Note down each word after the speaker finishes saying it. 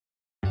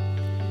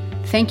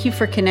Thank you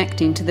for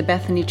connecting to the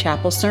Bethany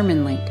Chapel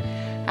Sermon Link.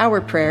 Our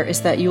prayer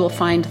is that you will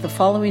find the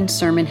following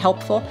sermon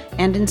helpful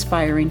and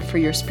inspiring for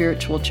your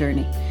spiritual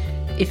journey.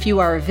 If you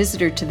are a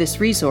visitor to this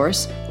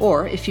resource,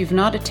 or if you've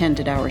not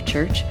attended our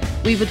church,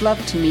 we would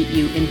love to meet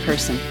you in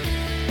person.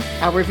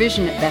 Our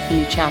vision at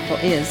Bethany Chapel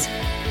is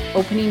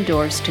opening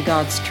doors to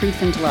God's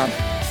truth and love.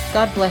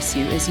 God bless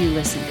you as you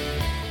listen.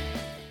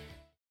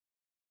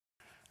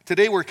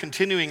 Today we're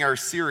continuing our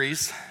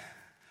series,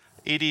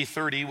 AD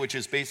 30, which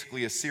is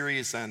basically a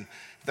series on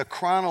the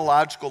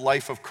chronological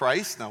life of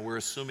Christ. Now we're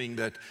assuming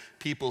that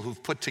people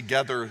who've put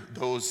together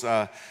those,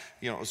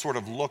 sort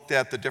of looked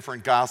at the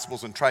different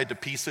Gospels and tried to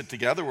piece it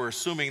together, we're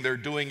assuming they're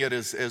doing it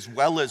as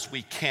well as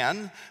we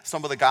can.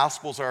 Some of the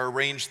Gospels are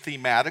arranged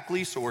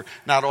thematically, so we're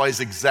not always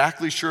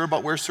exactly sure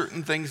about where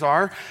certain things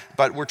are,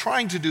 but we're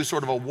trying to do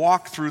sort of a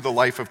walk through the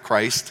life of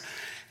Christ.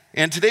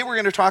 And today we're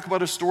going to talk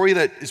about a story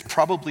that is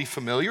probably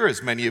familiar,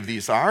 as many of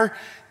these are,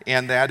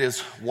 and that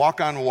is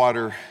walk on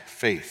water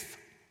faith.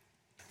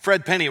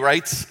 Fred Penny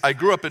writes, I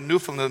grew up in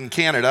Newfoundland,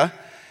 Canada.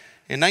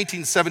 In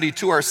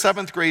 1972, our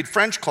 7th grade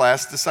French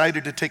class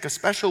decided to take a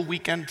special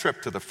weekend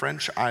trip to the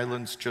French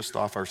islands just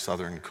off our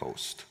southern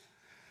coast.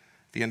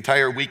 The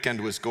entire weekend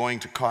was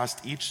going to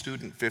cost each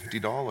student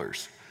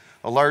 $50,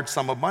 a large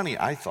sum of money,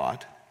 I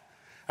thought.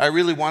 I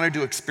really wanted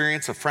to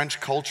experience a French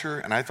culture,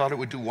 and I thought it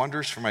would do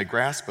wonders for my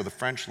grasp of the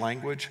French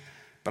language,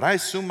 but I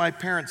assumed my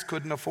parents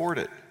couldn't afford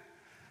it.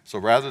 So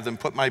rather than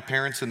put my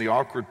parents in the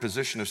awkward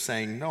position of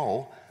saying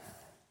no,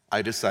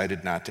 I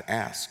decided not to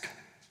ask.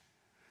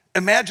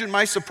 Imagine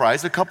my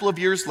surprise a couple of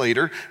years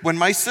later when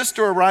my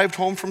sister arrived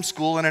home from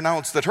school and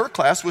announced that her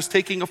class was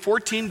taking a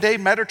 14-day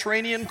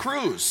Mediterranean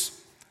cruise.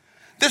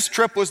 This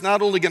trip was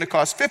not only going to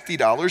cost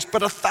 $50,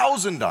 but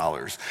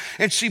 $1,000.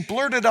 And she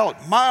blurted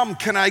out, "Mom,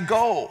 can I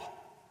go?"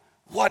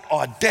 What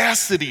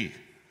audacity!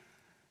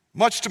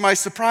 Much to my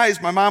surprise,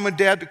 my mom and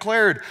dad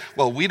declared,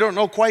 well, we don't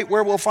know quite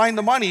where we'll find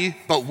the money,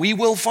 but we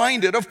will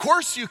find it. Of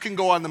course you can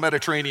go on the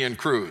Mediterranean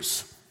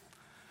cruise.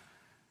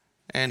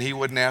 And he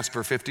wouldn't ask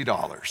for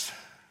 $50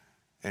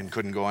 and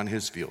couldn't go on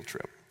his field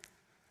trip.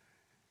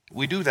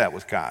 We do that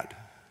with God.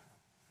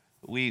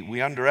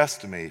 We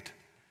underestimate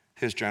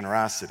his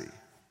generosity.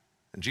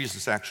 And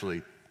Jesus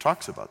actually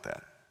talks about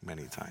that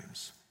many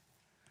times.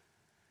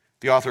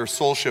 The author of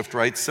Soul Shift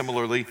writes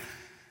similarly,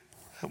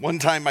 one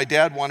time my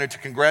dad wanted to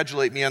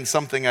congratulate me on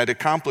something I'd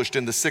accomplished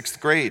in the 6th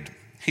grade.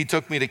 He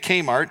took me to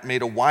Kmart,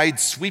 made a wide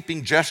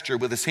sweeping gesture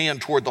with his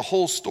hand toward the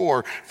whole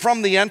store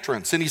from the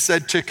entrance, and he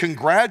said, to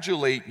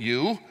congratulate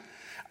you,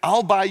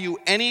 I'll buy you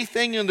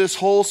anything in this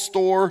whole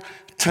store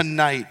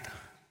tonight.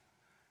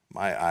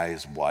 My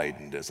eyes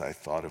widened as I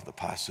thought of the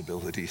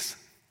possibilities.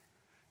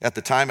 At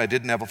the time, I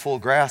didn't have a full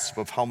grasp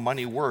of how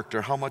money worked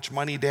or how much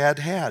money Dad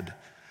had.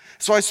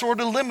 So I sort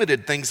of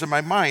limited things in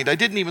my mind. I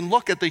didn't even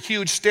look at the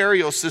huge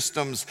stereo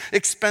systems,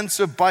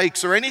 expensive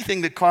bikes, or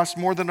anything that cost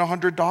more than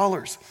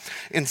 $100.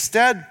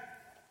 Instead,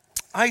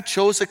 I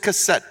chose a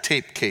cassette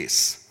tape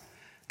case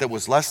that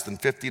was less than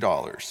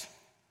 $50.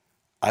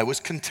 I was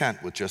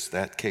content with just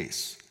that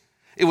case.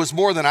 It was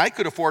more than I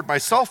could afford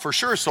myself for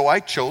sure, so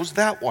I chose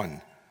that one.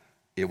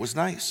 It was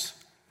nice.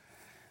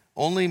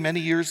 Only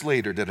many years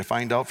later did I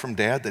find out from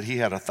Dad that he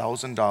had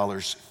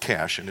 $1,000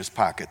 cash in his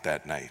pocket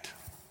that night.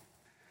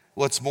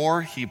 What's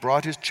more, he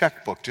brought his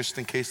checkbook just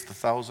in case the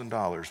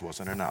 $1,000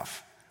 wasn't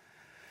enough.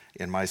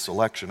 In my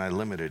selection, I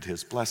limited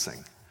his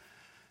blessing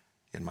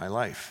in my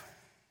life.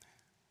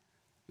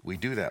 We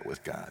do that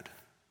with God.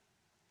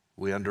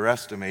 We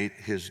underestimate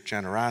his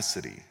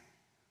generosity.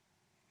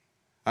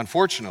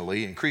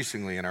 Unfortunately,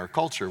 increasingly in our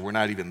culture, we're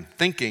not even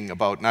thinking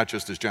about not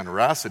just his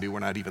generosity, we're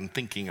not even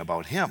thinking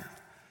about him.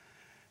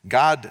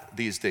 God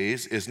these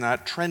days is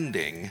not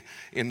trending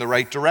in the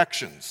right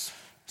directions.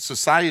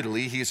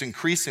 Societally, he's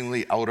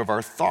increasingly out of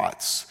our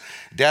thoughts.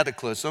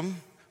 Dataclysm,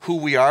 who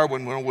we are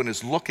when no one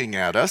is looking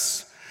at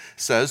us,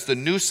 says the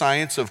new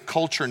science of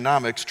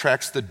culturenomics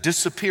tracks the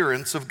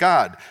disappearance of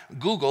God.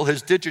 Google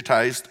has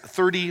digitized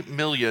 30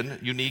 million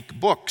unique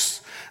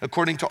books.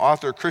 According to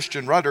author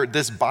Christian Rudder,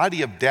 this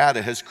body of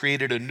data has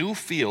created a new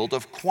field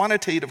of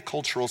quantitative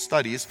cultural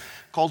studies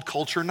called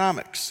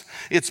culturenomics.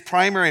 Its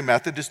primary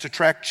method is to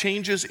track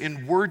changes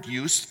in word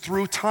use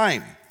through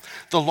time.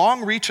 The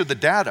long reach of the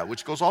data,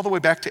 which goes all the way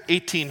back to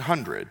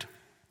 1800,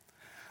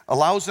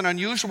 allows an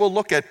unusual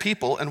look at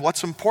people and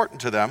what's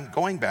important to them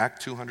going back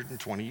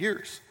 220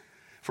 years.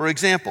 For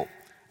example,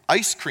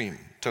 ice cream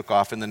took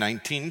off in the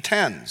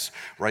 1910s,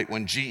 right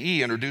when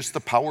GE introduced the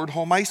powered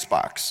home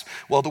icebox,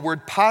 while the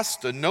word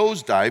pasta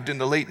nosedived in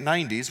the late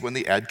 90s when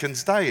the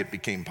Atkins diet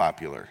became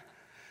popular.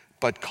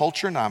 But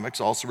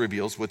culturenomics also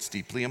reveals what's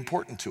deeply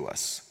important to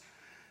us.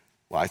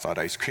 Well, I thought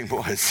ice cream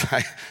was.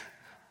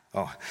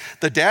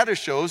 The data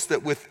shows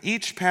that with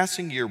each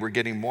passing year, we're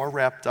getting more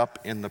wrapped up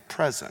in the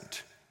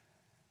present.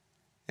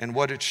 And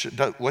what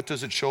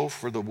does it show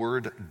for the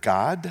word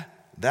God?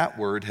 That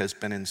word has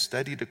been in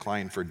steady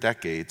decline for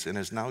decades and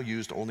is now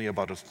used only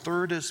about a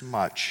third as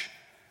much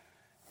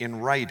in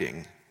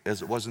writing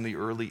as it was in the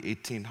early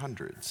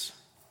 1800s.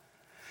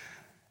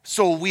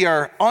 So we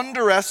are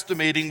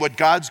underestimating what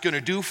God's going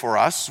to do for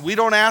us. We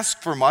don't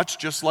ask for much,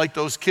 just like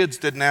those kids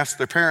didn't ask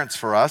their parents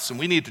for us, and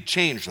we need to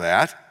change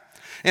that.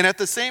 And at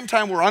the same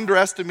time, we're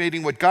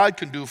underestimating what God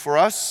can do for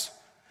us.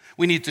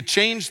 We need to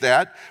change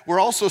that. We're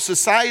also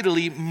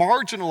societally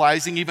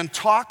marginalizing even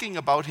talking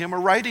about him or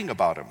writing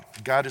about him.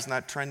 God is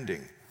not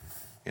trending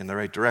in the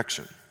right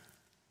direction.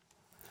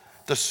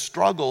 The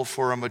struggle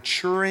for a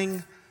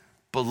maturing,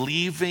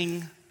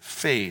 believing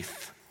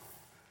faith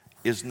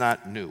is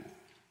not new.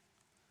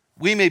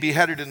 We may be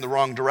headed in the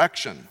wrong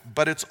direction,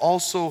 but it's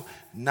also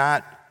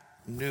not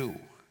new.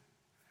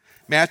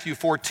 Matthew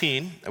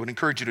 14, I would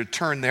encourage you to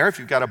turn there if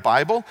you've got a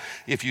Bible.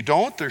 If you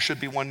don't, there should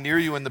be one near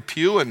you in the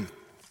pew, and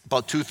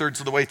about 2/3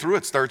 of the way through,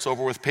 it starts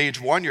over with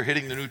page 1. You're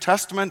hitting the New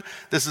Testament.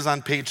 This is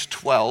on page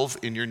 12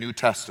 in your New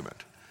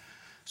Testament.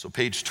 So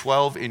page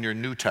 12 in your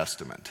New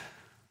Testament.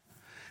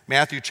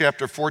 Matthew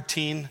chapter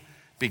 14,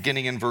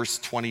 beginning in verse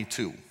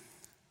 22.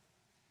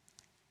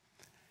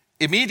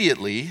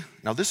 Immediately,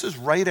 now this is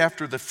right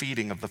after the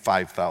feeding of the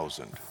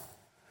 5,000.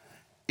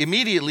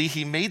 Immediately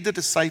he made the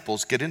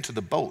disciples get into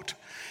the boat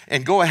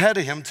and go ahead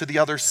of him to the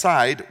other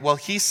side while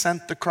he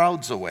sent the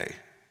crowds away.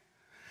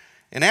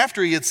 And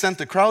after he had sent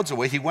the crowds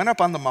away, he went up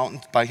on the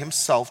mountain by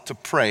himself to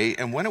pray,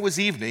 and when it was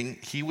evening,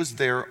 he was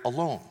there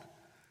alone.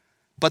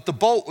 But the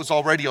boat was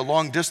already a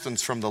long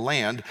distance from the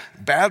land,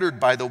 battered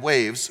by the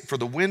waves, for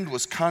the wind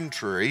was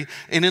contrary.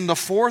 And in the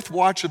fourth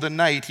watch of the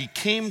night, he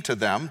came to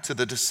them, to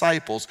the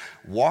disciples,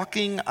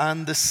 walking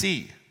on the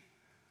sea.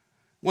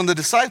 When the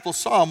disciples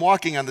saw him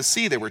walking on the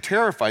sea, they were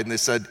terrified, and they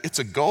said, "It's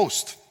a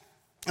ghost."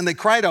 And they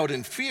cried out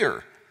in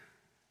fear.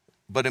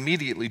 But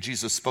immediately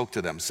Jesus spoke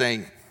to them,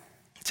 saying,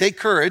 "Take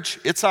courage,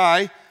 it's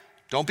I,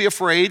 don't be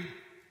afraid."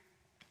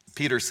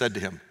 Peter said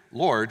to him,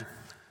 "Lord,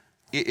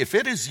 if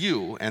it is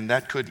you," and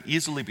that could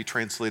easily be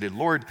translated,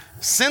 "Lord,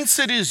 since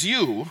it is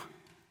you,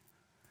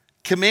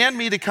 command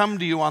me to come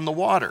to you on the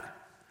water."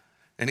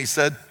 And he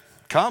said,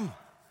 "Come."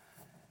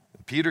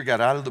 And Peter got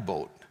out of the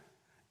boat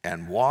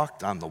and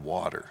walked on the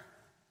water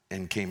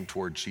and came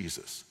toward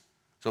Jesus.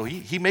 So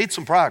he made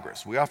some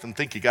progress. We often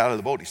think he got out of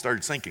the boat, he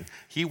started sinking.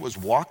 He was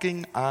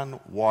walking on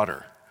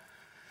water.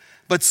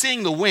 But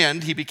seeing the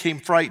wind, he became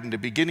frightened,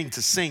 and beginning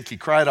to sink, he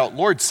cried out,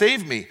 "Lord,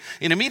 save me."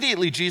 And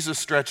immediately Jesus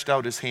stretched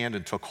out his hand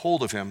and took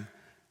hold of him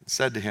and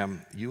said to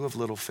him, "You of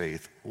little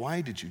faith,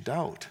 why did you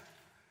doubt?"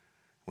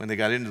 When they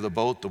got into the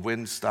boat, the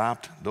wind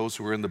stopped. Those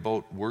who were in the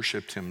boat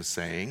worshiped him,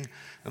 saying,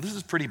 now this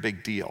is a pretty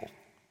big deal,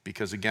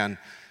 because again,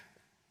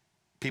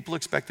 people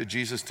expected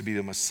Jesus to be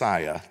the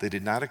Messiah. They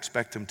did not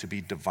expect him to be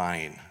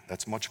divine.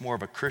 That's much more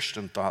of a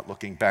Christian thought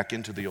looking back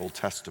into the Old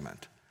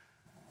Testament.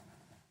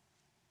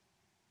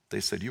 They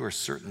said, "You are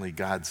certainly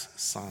God's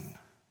son."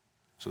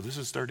 So this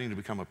is starting to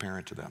become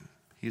apparent to them.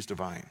 He's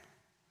divine.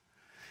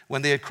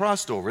 When they had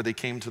crossed over, they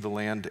came to the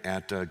land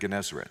at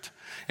Gennesaret.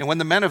 And when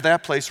the men of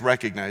that place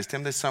recognized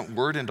him, they sent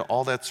word into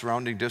all that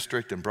surrounding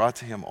district and brought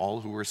to him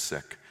all who were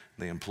sick.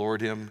 They implored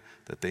him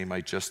that they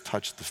might just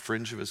touch the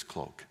fringe of his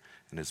cloak,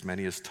 and as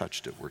many as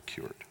touched it were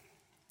cured.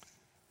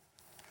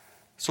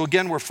 So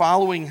again, we're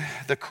following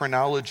the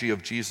chronology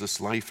of Jesus'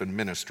 life and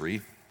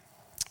ministry.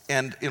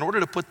 And in order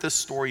to put this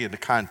story into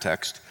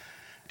context,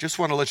 I just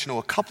want to let you know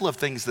a couple of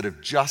things that have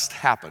just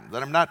happened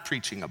that I'm not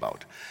preaching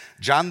about.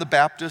 John the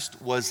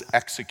Baptist was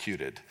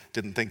executed.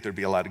 Didn't think there'd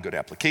be a lot of good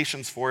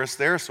applications for us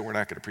there, so we're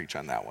not going to preach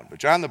on that one. But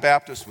John the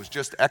Baptist was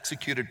just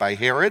executed by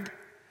Herod.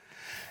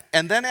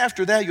 And then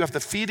after that, you have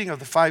the feeding of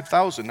the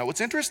 5,000. Now,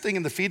 what's interesting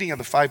in the feeding of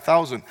the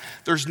 5,000,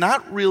 there's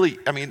not really,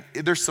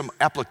 there's some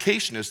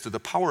application as to the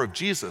power of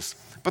Jesus,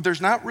 but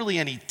there's not really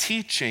any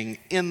teaching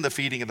in the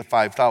feeding of the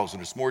 5,000.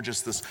 It's more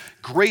just this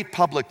great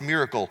public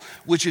miracle,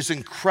 which is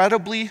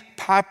incredibly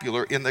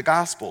popular in the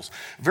Gospels.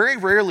 Very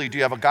rarely do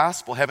you have a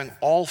gospel having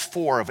all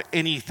four of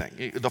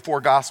anything, the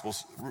four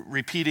Gospels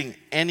repeating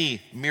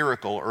any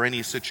miracle or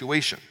any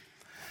situation.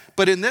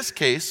 But in this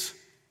case,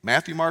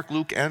 Matthew, Mark,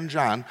 Luke, and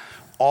John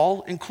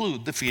all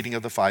include the feeding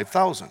of the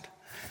 5,000.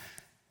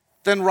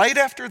 Then right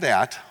after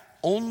that,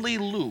 only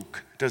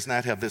Luke does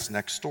not have this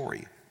next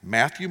story.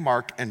 Matthew,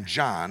 Mark, and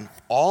John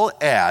all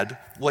add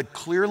what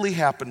clearly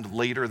happened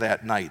later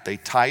that night. They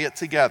tie it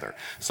together.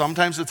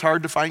 Sometimes it's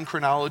hard to find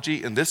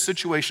chronology. In this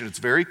situation, it's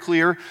very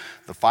clear.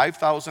 The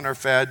 5,000 are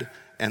fed,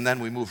 and then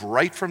we move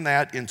right from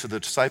that into the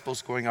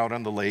disciples going out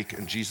on the lake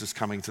and Jesus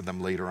coming to them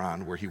later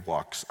on where he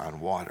walks on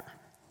water.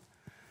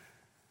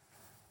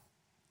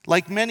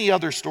 Like many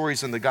other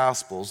stories in the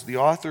Gospels, the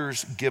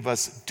authors give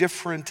us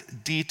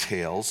different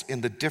details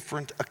in the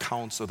different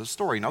accounts of the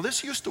story. Now,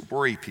 this used to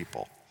worry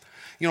people.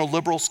 You know,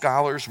 liberal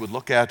scholars would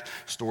look at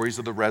stories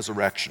of the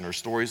resurrection or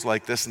stories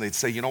like this, and they'd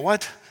say, you know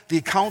what? The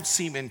accounts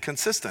seem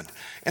inconsistent,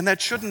 and that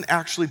shouldn't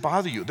actually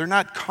bother you. They're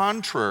not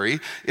contrary.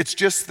 It's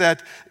just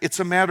that it's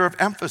a matter of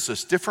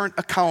emphasis. Different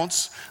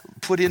accounts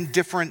put in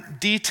different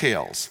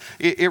details.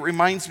 It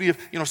reminds me of,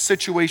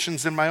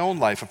 situations in my own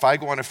life. If I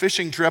go on a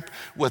fishing trip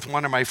with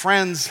one of my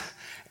friends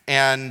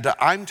and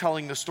I'm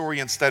telling the story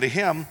instead of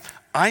him,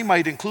 I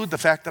might include the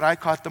fact that I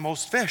caught the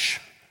most fish.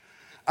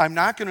 I'm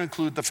not going to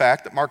include the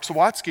fact that Mark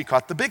Sawatsky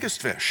caught the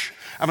biggest fish.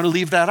 I'm going to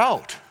leave that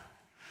out.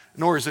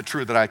 Nor is it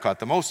true that I caught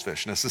the most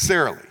fish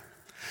necessarily.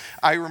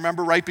 I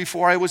remember right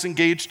before I was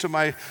engaged to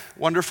my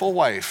wonderful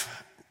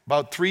wife,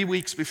 about 3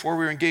 weeks before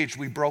we were engaged,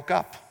 we broke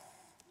up.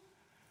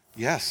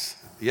 Yes.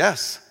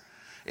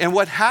 And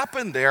what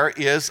happened there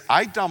is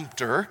I dumped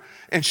her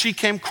and she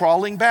came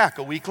crawling back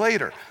a week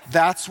later.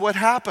 That's what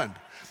happened.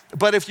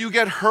 But if you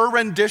get her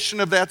rendition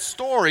of that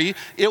story,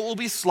 it will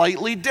be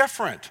slightly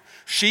different.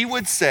 She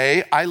would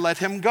say, I let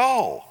him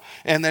go.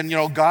 And then,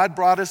 God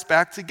brought us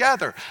back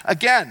together.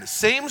 Again,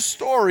 same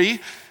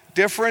story,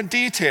 different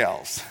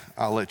details.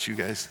 I'll let you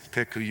guys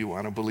pick who you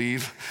want to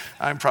believe.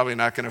 I'm probably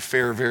not going to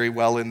fare very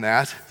well in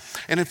that.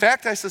 And in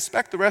fact, I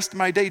suspect the rest of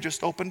my day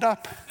just opened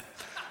up.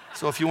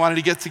 So if you wanted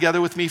to get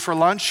together with me for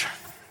lunch,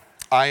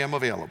 I am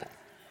available.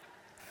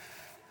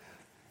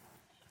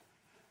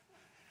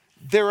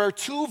 There are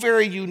two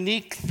very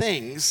unique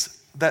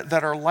things that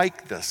are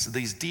like this,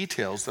 these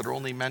details that are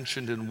only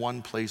mentioned in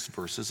one place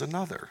versus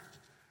another.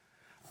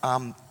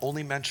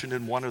 Only mentioned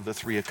in one of the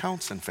three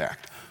accounts, in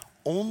fact.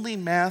 Only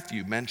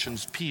Matthew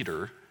mentions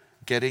Peter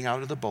getting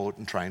out of the boat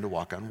and trying to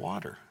walk on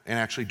water, and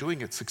actually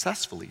doing it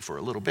successfully for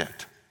a little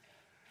bit.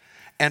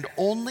 And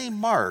only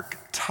Mark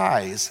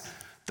ties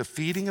the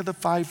feeding of the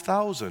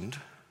 5,000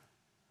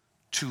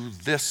 to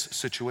this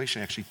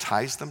situation, actually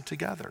ties them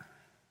together.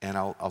 And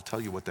I'll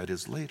tell you what that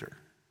is later.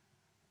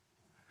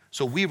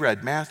 So we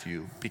read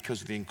Matthew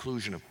because of the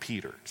inclusion of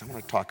Peter. So I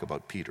want to talk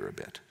about Peter a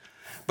bit.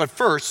 But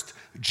first,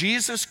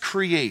 Jesus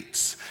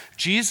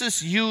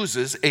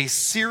uses a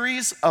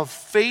series of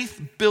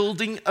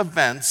faith-building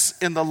events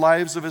in the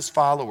lives of his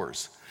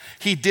followers.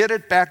 He did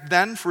it back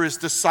then for his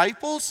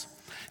disciples.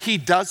 He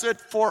does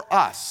it for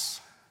us.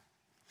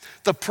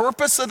 The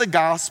purpose of the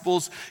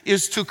Gospels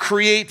is to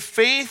create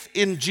faith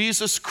in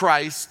Jesus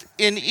Christ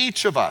in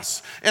each of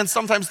us. And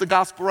sometimes the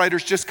Gospel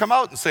writers just come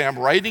out and say, I'm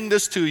writing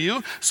this to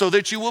you so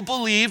that you will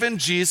believe in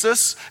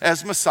Jesus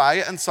as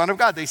Messiah and Son of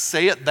God. They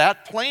say it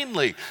that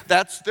plainly.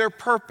 That's their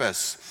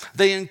purpose.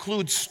 They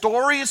include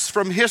stories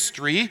from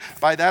history.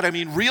 By that I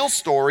mean real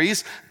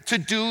stories, to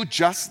do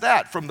just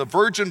that, from the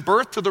virgin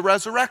birth to the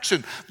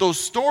resurrection. Those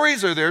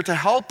stories are there to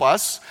help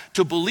us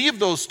to believe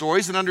those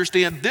stories and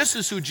understand this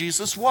is who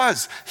Jesus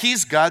was.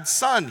 He's God's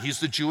Son. He's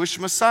the Jewish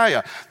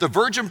Messiah. The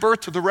virgin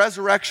birth to the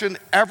resurrection,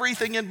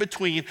 everything in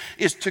between,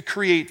 is to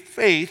create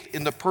faith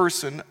in the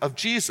person of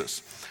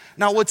Jesus.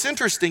 Now, what's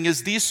interesting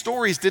is these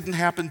stories didn't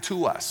happen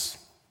to us.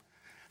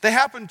 They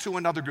happened to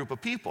another group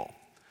of people.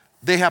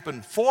 They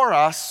happened for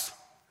us,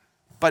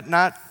 but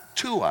not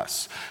to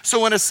us.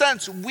 So in a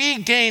sense,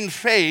 we gain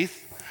faith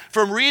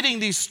from reading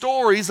these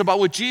stories about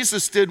what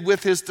Jesus did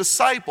with his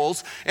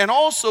disciples, and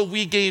also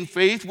we gain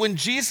faith when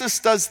Jesus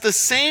does the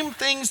same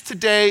things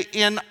today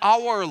in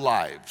our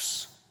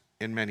lives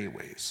in many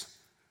ways.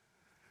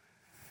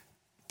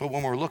 But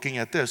when we're looking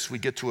at this, we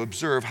get to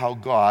observe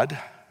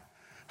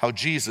how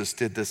Jesus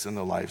did this in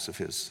the lives of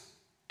his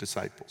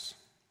disciples.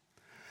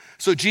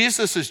 So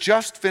Jesus has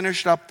just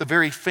finished up the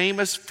very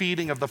famous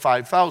feeding of the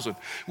 5,000,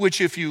 which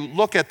if you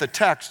look at the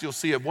text, you'll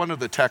see that one of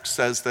the texts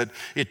says that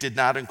it did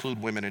not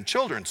include women and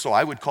children. So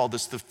I would call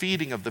this the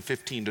feeding of the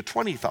 15 to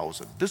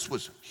 20,000. This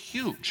was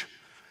huge.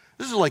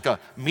 This is like a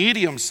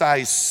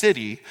medium-sized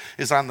city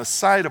is on the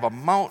side of a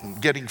mountain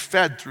getting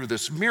fed through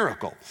this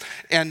miracle.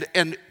 And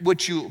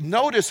what you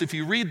notice if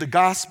you read the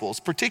Gospels,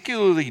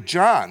 particularly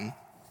John,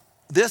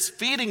 this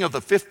feeding of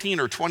the 15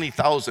 or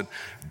 20,000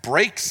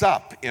 breaks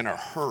up in a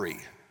hurry.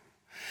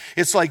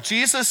 It's like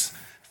Jesus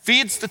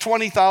feeds the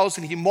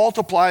 20,000, he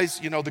multiplies,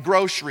 the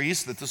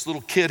groceries that this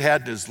little kid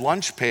had in his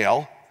lunch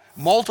pail,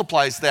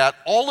 multiplies that,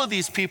 all of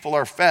these people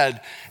are fed,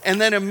 and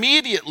then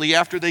immediately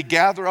after they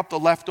gather up the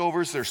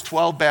leftovers, there's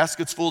 12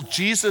 baskets full,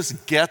 Jesus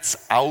gets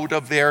out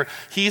of there,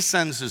 he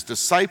sends his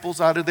disciples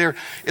out of there.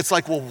 It's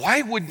like, well,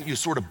 why wouldn't you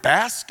sort of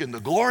bask in the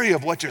glory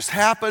of what just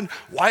happened?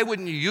 Why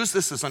wouldn't you use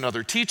this as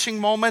another teaching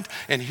moment?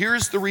 And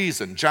here's the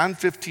reason. John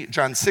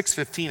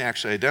 6:15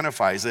 actually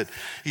identifies it.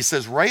 He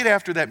says, right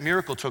after that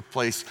miracle took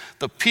place,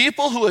 the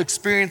people who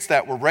experienced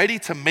that were ready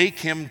to make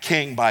him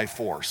king by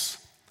force.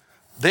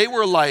 They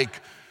were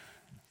like,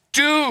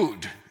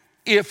 dude,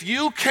 if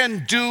you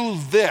can do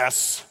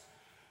this,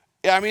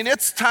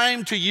 it's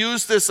time to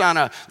use this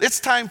it's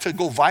time to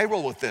go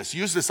viral with this,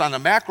 use this on a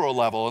macro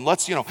level, and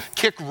let's,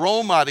 kick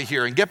Rome out of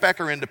here and get back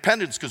our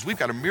independence because we've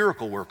got a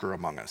miracle worker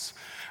among us.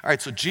 All right,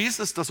 so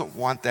Jesus doesn't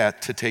want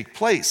that to take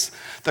place.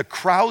 The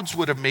crowds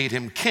would have made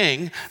him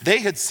king. They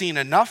had seen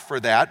enough for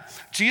that.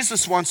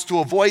 Jesus wants to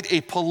avoid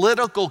a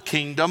political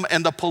kingdom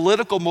and the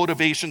political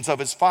motivations of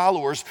his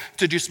followers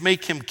to just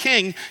make him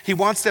king. He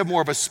wants to have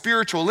more of a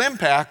spiritual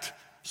impact.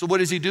 So what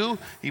does he do?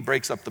 He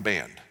breaks up the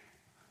band.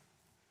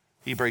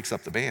 He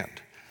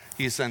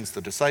sends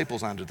the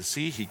disciples onto the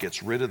sea. He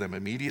gets rid of them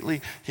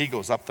immediately. He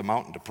goes up the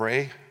mountain to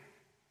pray.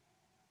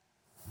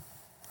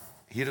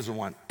 He doesn't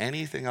want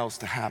anything else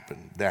to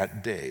happen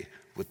that day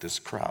with this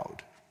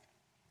crowd.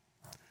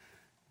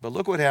 But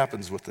look what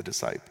happens with the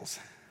disciples.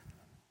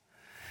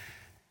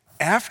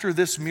 After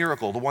this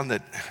miracle, the one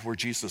where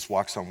Jesus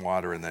walks on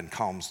water and then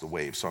calms the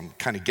waves, so I'm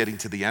kind of getting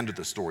to the end of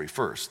the story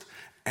first.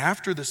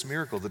 After this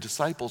miracle, the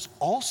disciples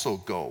also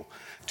go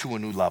to a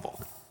new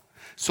level.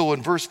 So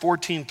in verse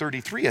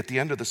 14:33, at the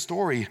end of the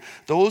story,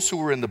 those who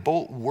were in the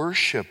boat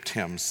worshiped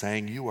him,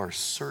 saying, "You are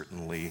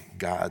certainly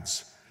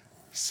God's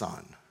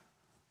Son."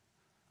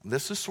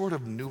 This is sort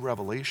of new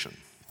revelation.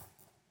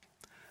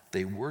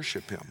 They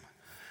worship him.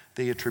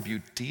 They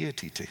attribute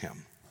deity to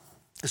him.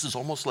 This is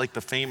almost like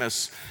the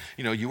famous,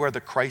 "You are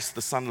the Christ,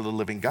 the Son of the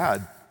living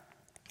God,"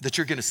 that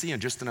you're going to see in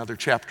just another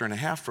chapter and a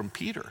half from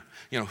Peter.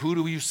 "Who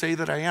do you say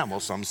that I am?" Well,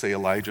 some say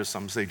Elijah,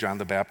 some say John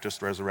the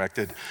Baptist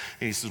resurrected.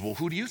 And he says, "Well,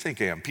 who do you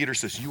think I am?" Peter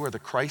says, "You are the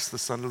Christ, the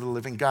Son of the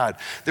living God."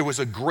 There was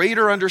a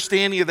greater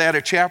understanding of that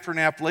a chapter and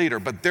a half later,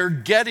 but they're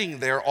getting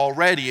there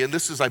already. And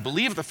this is, I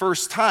believe, the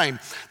first time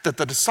that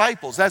the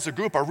disciples as a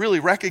group are really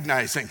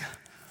recognizing,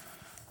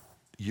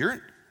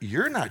 you're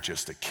not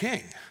just a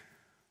king.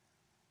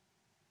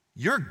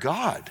 You're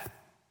God.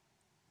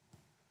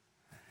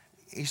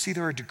 You see,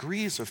 there are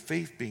degrees of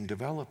faith being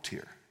developed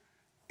here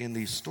in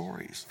these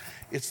stories.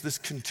 It's this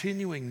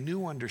continuing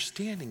new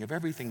understanding of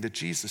everything that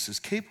Jesus is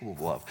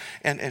capable of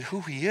and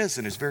who he is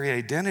and his very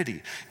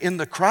identity. In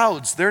the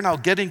crowds, they're now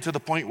getting to the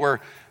point where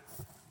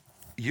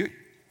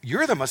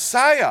you're the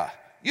Messiah.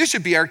 You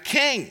should be our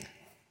king.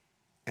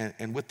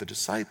 And with the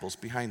disciples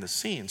behind the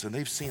scenes, and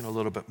they've seen a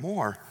little bit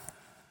more,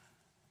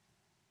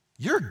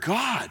 you're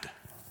God.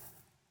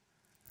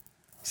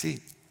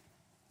 See,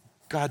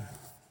 God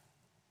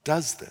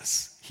does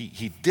this.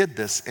 He did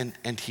this,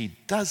 and he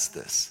does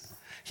this.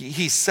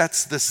 He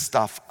sets this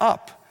stuff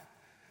up.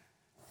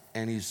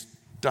 And he's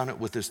done it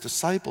with his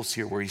disciples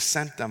here, where he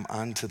sent them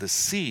onto the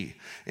sea.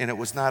 And it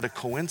was not a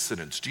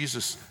coincidence.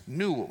 Jesus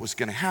knew what was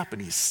going to happen.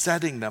 He's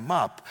setting them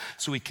up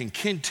so he can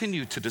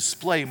continue to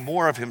display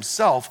more of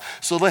himself,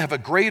 so they have a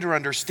greater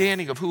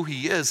understanding of who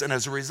he is, and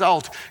as a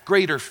result,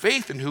 greater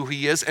faith in who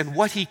he is and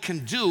what he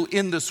can do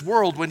in this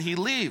world when he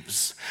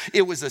leaves.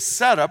 It was a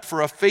setup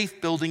for a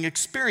faith-building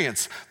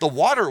experience. The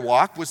water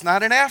walk was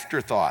not an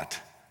afterthought.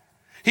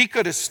 He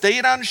could have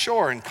stayed on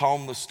shore and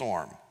calmed the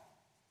storm,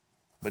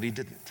 but he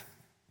didn't.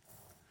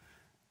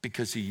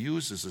 Because he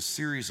uses a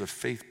series of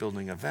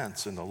faith-building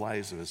events in the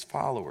lives of his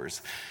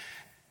followers.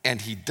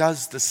 And he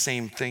does the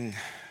same thing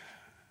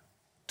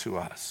to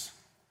us,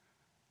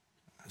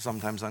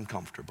 sometimes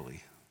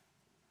uncomfortably.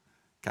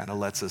 Kind of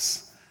lets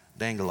us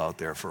dangle out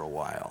there for a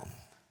while,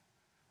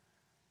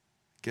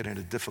 get in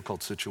a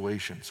difficult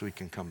situation so he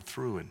can come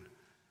through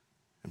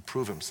and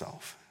prove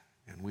himself.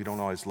 And we don't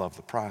always love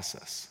the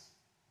process.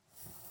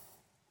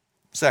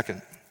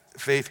 Second,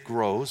 faith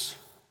grows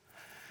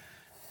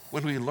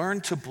when we learn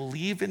to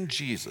believe in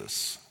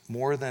Jesus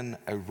more than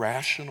a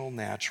rational,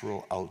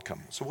 natural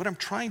outcome. So what I'm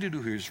trying to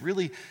do here is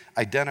really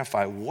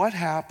identify what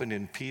happened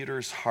in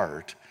Peter's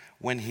heart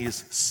when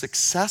he's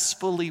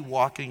successfully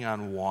walking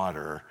on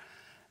water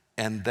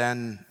and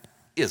then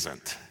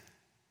isn't.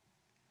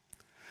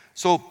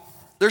 So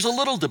there's a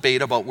little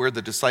debate about where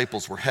the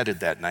disciples were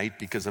headed that night,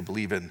 because I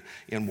believe in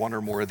one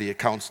or more of the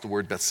accounts the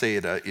word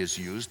Bethsaida is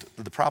used.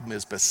 The problem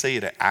is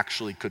Bethsaida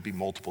actually could be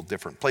multiple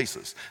different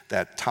places.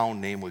 That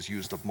town name was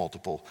used of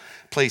multiple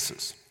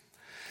places.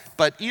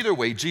 But either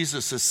way,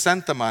 Jesus has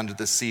sent them onto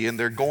the sea, and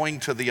they're going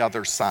to the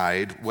other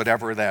side,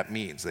 whatever that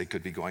means. They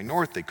could be going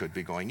north, they could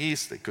be going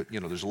east,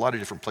 there's a lot of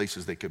different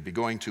places they could be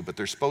going to, but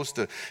they're supposed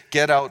to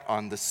get out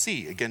on the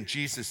sea. Again,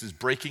 Jesus is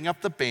breaking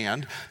up the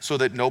band so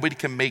that nobody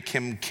can make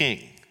him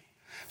king.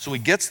 So he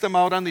gets them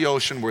out on the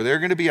ocean where they're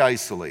going to be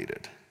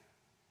isolated.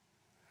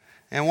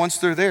 And once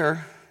they're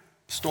there,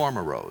 storm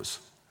arose.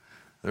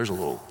 There's a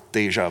little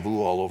deja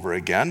vu all over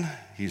again.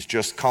 He's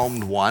just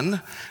calmed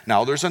one.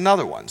 Now there's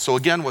another one. So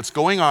again, what's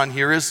going on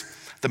here is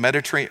the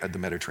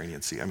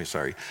Mediterranean Sea,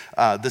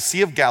 the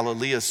Sea of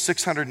Galilee is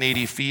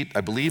 680 feet,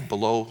 I believe,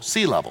 below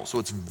sea level. So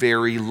it's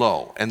very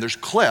low. And there's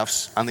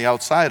cliffs on the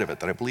outside of it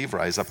that I believe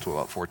rise up to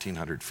about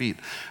 1,400 feet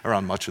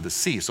around much of the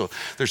sea. So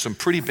there's some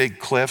pretty big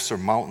cliffs or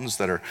mountains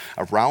that are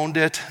around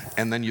it.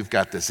 And then you've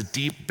got this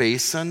deep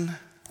basin,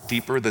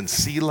 deeper than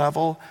sea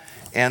level.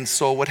 And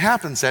so what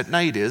happens at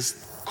night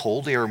is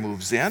cold air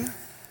moves in.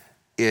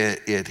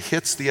 It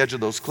hits the edge of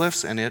those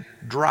cliffs and it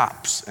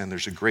drops. And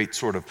there's a great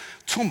sort of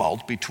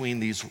tumult between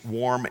these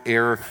warm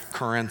air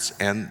currents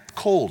and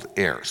cold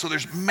air. So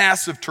there's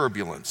massive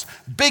turbulence.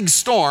 Big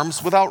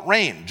storms without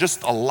rain,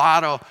 just a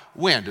lot of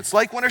wind. It's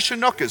like when a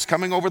Chinook is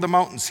coming over the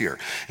mountains here.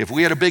 If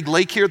we had a big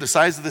lake here the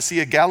size of the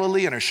Sea of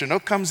Galilee and a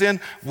Chinook comes in,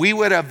 we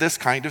would have this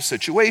kind of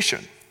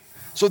situation.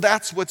 So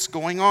that's what's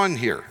going on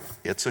here.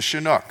 It's a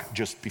Chinook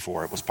just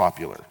before it was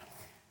popular.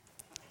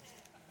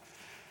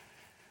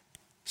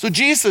 So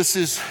Jesus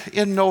is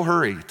in no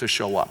hurry to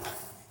show up.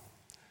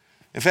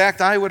 In fact,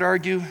 I would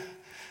argue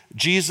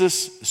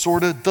Jesus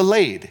sort of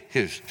delayed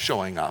his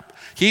showing up.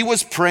 He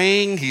was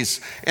praying,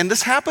 and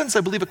this happens,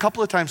 I believe, a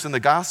couple of times in the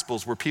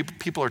Gospels where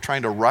people are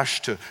trying to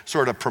rush to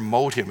sort of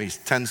promote him. He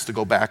tends to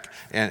go back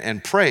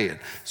and pray. And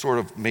sort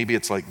of, maybe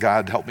it's like,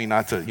 God, help me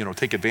not to,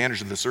 take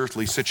advantage of this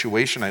earthly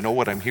situation. I know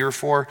what I'm here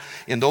for.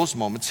 In those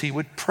moments, he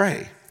would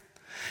pray.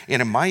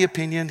 And in my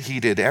opinion, he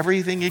did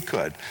everything he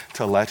could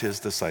to let his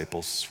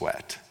disciples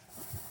sweat.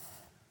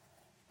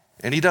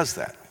 And he does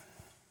that.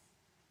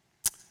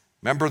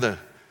 Remember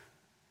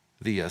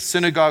the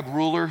synagogue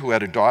ruler who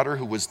had a daughter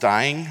who was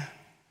dying?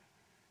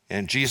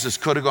 And Jesus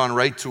could have gone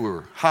right to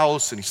her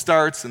house, and he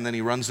starts, and then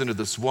he runs into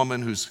this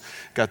woman who's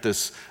got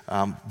this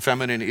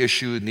feminine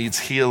issue, needs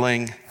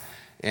healing,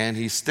 and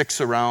he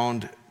sticks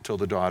around till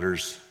the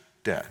daughter's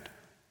dead.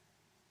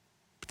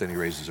 But then he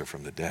raises her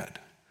from the dead.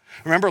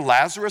 Remember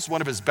Lazarus,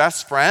 one of his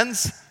best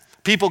friends?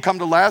 People come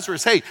to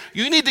Lazarus, hey,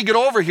 you need to get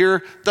over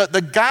here.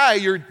 The guy,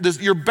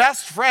 your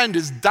best friend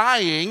is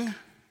dying.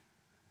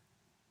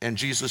 And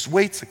Jesus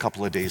waits a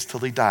couple of days till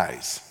he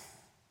dies.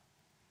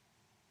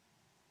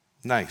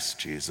 Nice,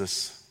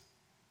 Jesus.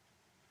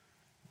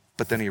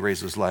 But then he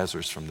raises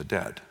Lazarus from the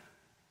dead.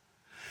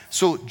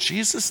 So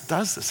Jesus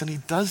does this, and he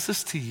does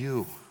this to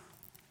you.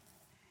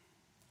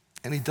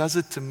 And he does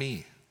it to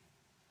me.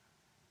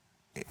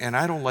 And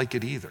I don't like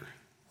it either.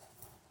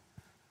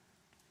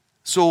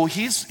 So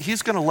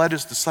he's going to let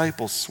his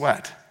disciples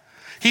sweat.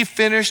 He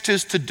finished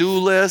his to-do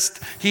list.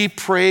 He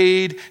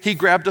prayed. He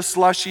grabbed a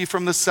slushie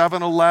from the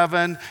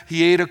 7-Eleven.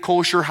 He ate a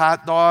kosher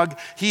hot dog.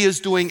 He is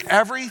doing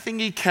everything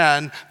he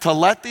can to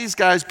let these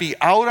guys be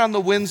out on the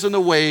winds and the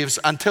waves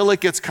until it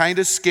gets kind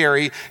of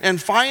scary.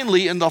 And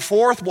finally, in the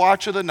fourth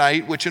watch of the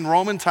night, which in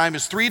Roman time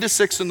is 3 to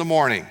 6 in the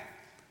morning.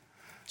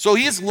 So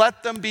he's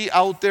let them be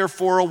out there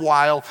for a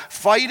while,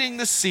 fighting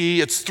the sea.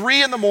 It's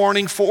 3 in the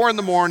morning, 4 in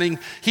the morning.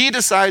 He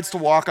decides to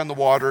walk on the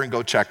water and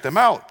go check them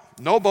out.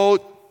 No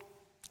boat.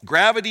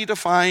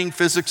 Gravity-defying,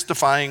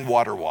 physics-defying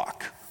water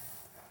walk.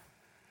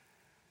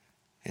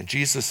 And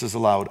Jesus has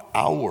allowed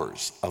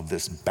hours of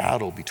this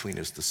battle between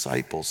his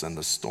disciples and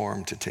the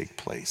storm to take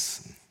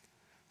place.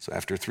 So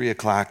after 3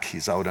 o'clock,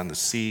 he's out on the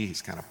sea.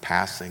 He's kind of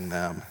passing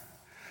them.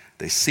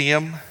 They see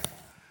him.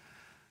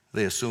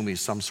 They assume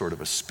he's some sort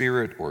of a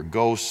spirit or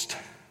ghost.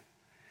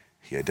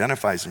 He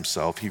identifies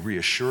himself. He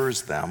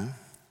reassures them.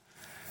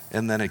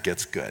 And then it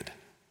gets good.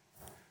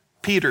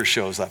 Peter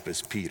shows up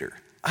as Peter.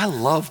 I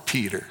love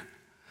Peter.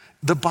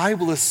 The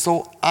Bible is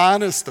so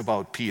honest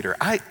about Peter.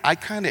 I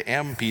kind of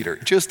am Peter,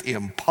 just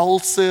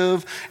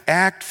impulsive,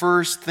 act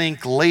first,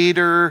 think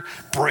later,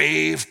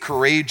 brave,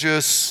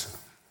 courageous.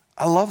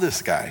 I love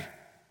this guy.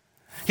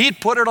 He'd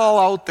put it all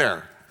out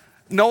there,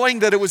 knowing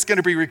that it was going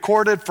to be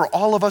recorded for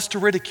all of us to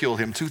ridicule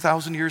him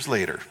 2,000 years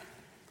later.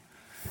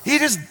 He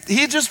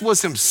just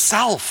was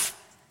himself.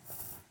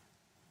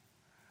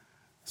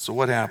 So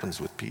what happens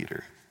with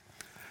Peter?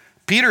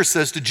 Peter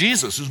says to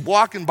Jesus, who's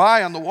walking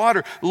by on the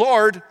water,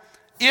 Lord,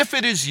 if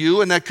it is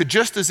you, and that could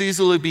just as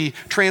easily be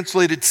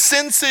translated,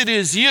 since it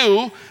is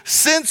you,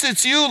 since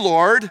it's you,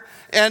 Lord,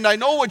 and I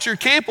know what you're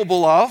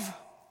capable of,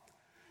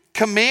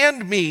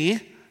 command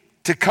me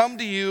to come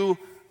to you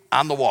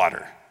on the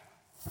water.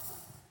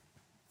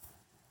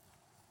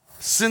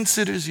 Since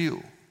it is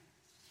you,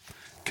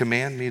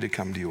 command me to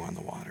come to you on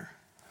the water.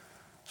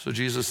 So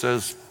Jesus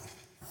says,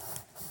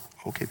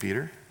 okay,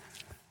 Peter,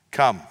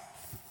 come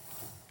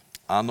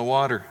on the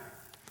water.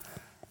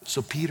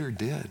 So Peter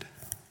did.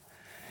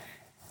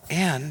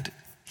 And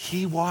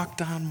he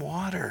walked on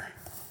water.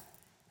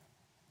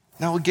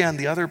 Now again,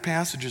 the other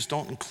passages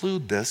don't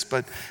include this,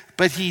 but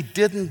he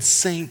didn't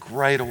sink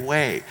right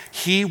away.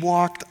 He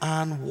walked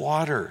on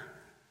water.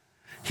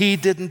 He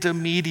didn't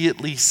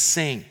immediately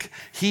sink.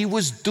 He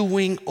was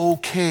doing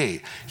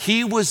okay.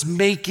 He was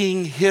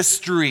making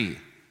history.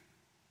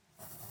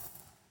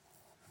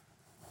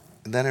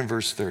 And then in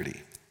verse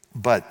 30,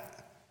 but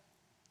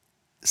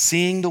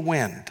seeing the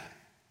wind,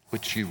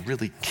 which you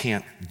really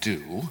can't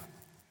do,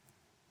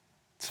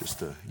 it's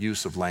just the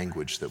use of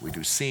language that we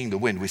do. Seeing the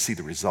wind, we see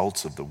the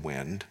results of the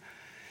wind.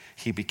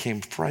 He became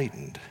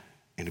frightened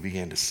and he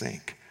began to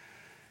sink.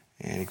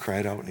 And he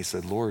cried out and he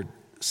said, Lord,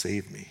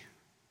 save me.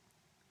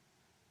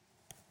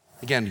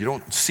 Again, you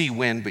don't see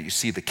wind, but you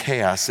see the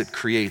chaos it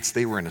creates.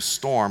 They were in a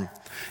storm.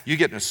 You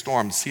get in a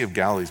storm, the Sea of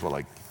Galilee is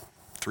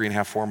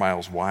 3.5, 4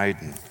 miles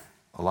wide and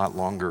a lot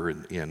longer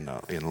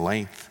in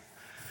length.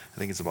 I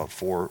think it's about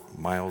 4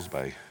 miles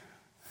by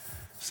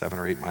 7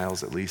 or 8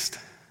 miles at least.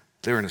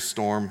 They're in a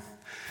storm.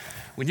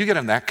 When you get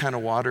on that kind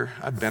of water,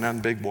 I've been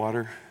on big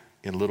water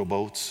in little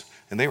boats,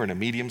 and they were in a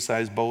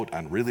medium-sized boat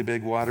on really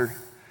big water.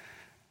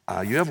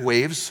 You have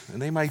waves,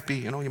 and they might be,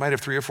 you might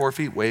have 3 or 4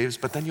 feet waves,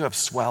 but then you have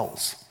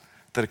swells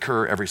that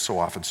occur every so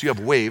often. So you have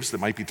waves that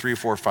might be 3 or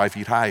 4 or 5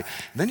 feet high, and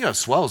then you have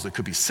swells that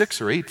could be 6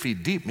 or 8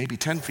 feet deep, maybe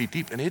 10 feet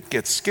deep, and it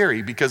gets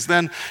scary because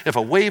then if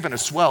a wave and a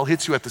swell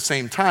hits you at the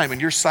same time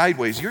and you're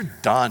sideways, you're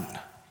done.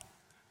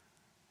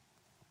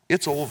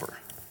 It's over.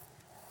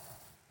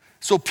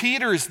 So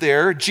Peter's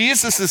there.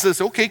 Jesus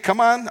says, okay, come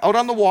on, out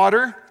on the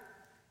water.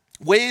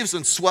 Waves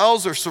and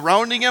swells are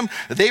surrounding him.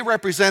 They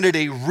represented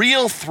a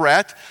real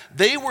threat.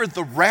 They were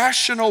the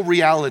rational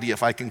reality,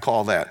 if I can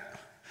call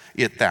that.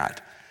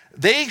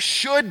 They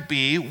should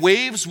be,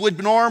 waves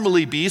would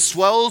normally be,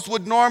 swells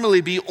would normally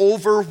be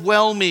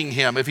overwhelming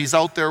him if he's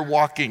out there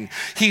walking.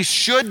 He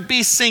should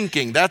be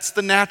sinking. That's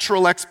the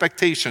natural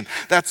expectation.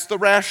 That's the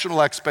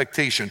rational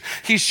expectation.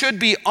 He should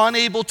be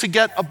unable to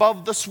get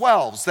above the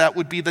swells. That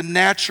would be the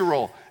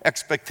natural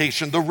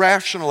expectation, the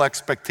rational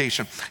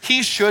expectation.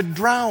 He should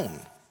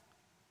drown.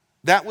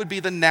 That would be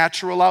the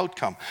natural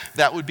outcome.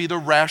 That would be the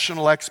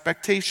rational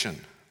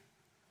expectation.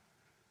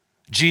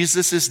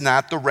 Jesus is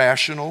not the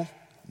rational,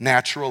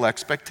 natural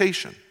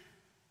expectation.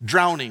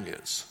 Drowning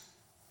is.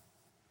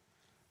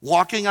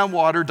 Walking on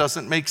water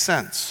doesn't make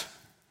sense.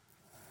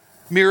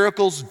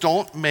 Miracles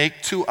don't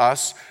make to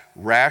us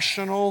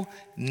rational,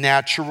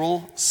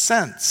 natural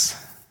sense.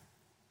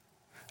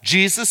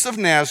 Jesus of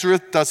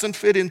Nazareth doesn't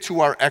fit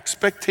into our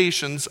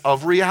expectations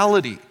of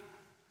reality,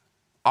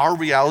 our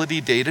reality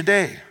day to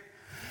day.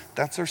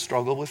 That's our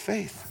struggle with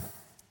faith.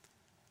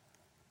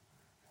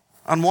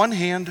 On one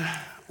hand,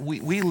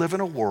 we live in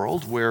a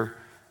world where,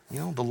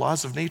 the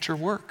laws of nature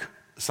work.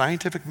 The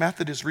scientific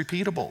method is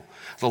repeatable.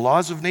 The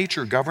laws of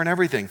nature govern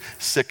everything.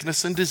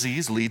 Sickness and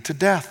disease lead to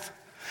death.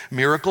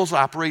 Miracles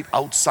operate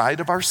outside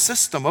of our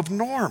system of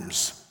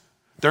norms.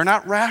 They're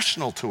not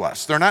rational to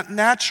us. They're not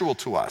natural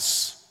to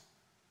us.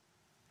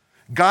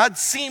 God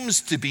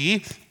seems to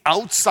be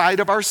outside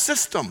of our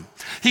system.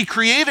 He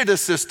created a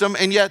system,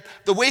 and yet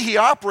the way he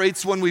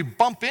operates when we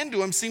bump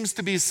into him seems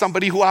to be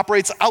somebody who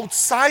operates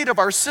outside of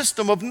our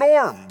system of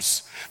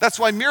norms. That's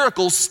why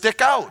miracles stick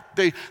out.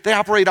 They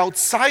operate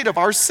outside of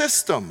our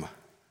system.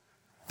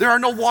 There are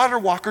no water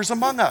walkers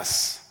among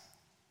us,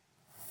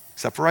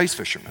 except for ice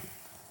fishermen.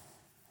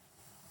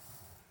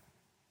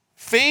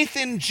 Faith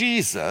in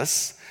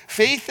Jesus,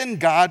 faith in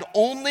God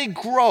only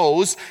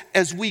grows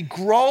as we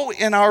grow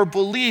in our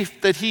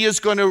belief that he is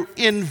going to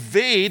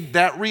invade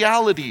that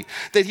reality,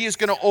 that he is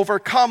going to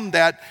overcome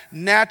that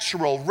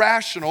natural,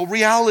 rational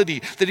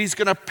reality, that he's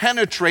going to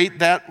penetrate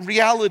that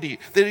reality,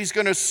 that he's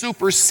going to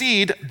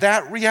supersede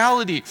that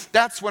reality.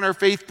 That's when our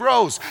faith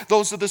grows.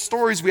 Those are the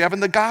stories we have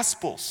in the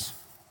Gospels.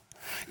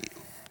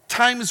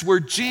 Times where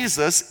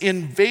Jesus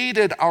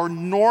invaded our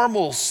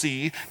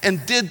normalcy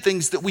and did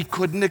things that we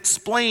couldn't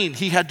explain.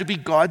 He had to be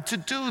God to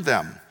do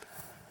them.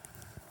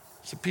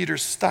 So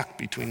Peter's stuck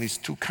between these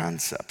two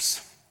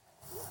concepts.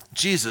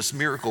 Jesus,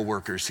 miracle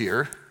worker's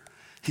here.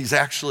 He's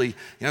actually,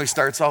 he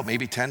starts out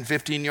maybe 10,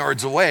 15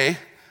 yards away,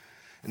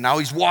 and now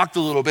he's walked a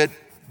little bit.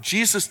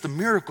 Jesus, the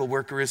miracle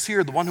worker, is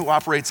here, the one who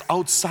operates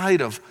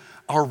outside of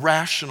our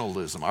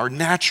rationalism, our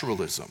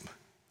naturalism.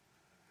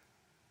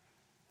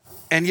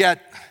 And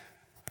yet,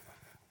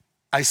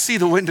 I see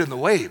the wind and the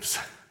waves.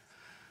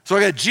 So I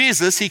got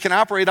Jesus, he can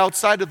operate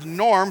outside of the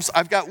norms.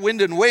 I've got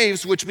wind and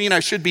waves, which mean I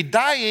should be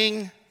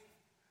dying.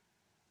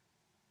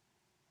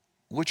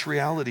 Which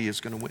reality is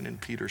going to win in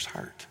Peter's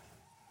heart?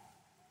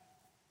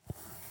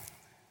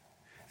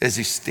 As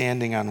he's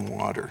standing on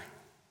water,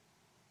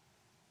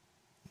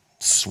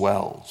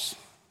 swells.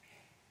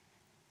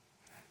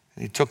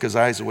 And he took his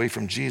eyes away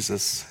from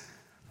Jesus,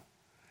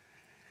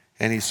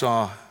 and he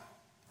saw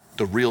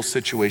the real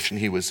situation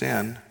he was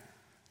in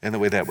and the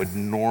way that would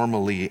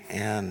normally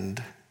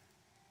end.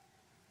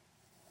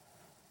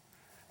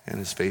 And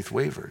his faith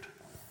wavered.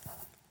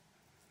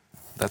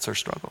 That's our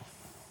struggle.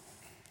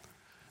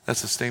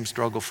 That's the same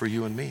struggle for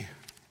you and me.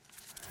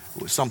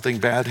 Something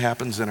bad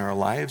happens in our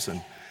lives,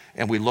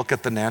 and we look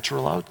at the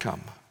natural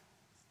outcome.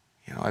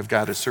 I've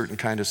got a certain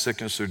kind of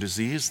sickness or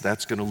disease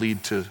that's going to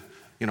lead to,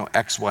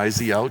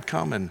 XYZ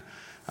outcome, and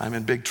I'm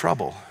in big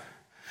trouble.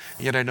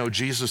 Yet I know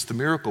Jesus, the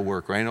miracle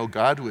worker. I know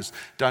God who has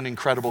done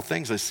incredible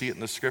things. I see it in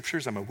the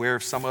scriptures. I'm aware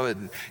of some of it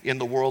in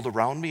the world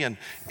around me. And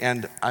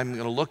I'm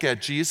going to look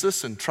at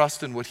Jesus and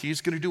trust in what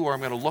he's going to do, or I'm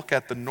going to look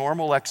at the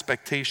normal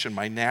expectation,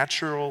 my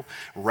natural,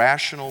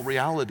 rational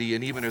reality.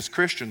 And even as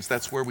Christians,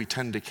 that's where we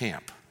tend to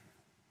camp.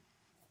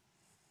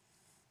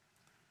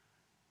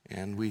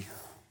 And we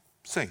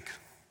sink.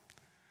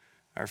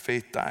 Our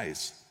faith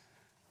dies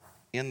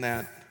in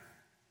that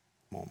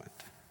moment.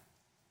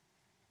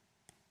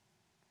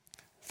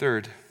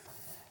 Third,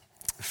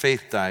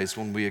 faith dies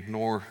when we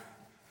ignore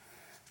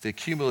the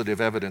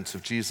cumulative evidence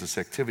of Jesus'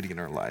 activity in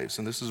our lives.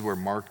 And this is where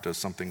Mark does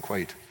something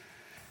quite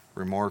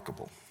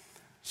remarkable.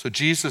 So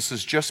Jesus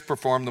has just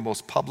performed the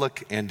most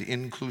public and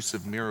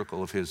inclusive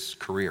miracle of his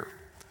career,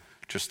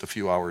 just a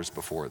few hours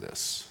before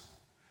this,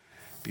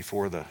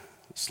 before the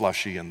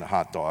slushie and the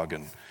hot dog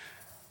and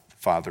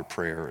Father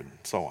prayer and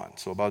so on.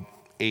 So about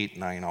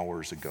 8-9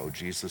 hours ago,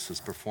 Jesus has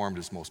performed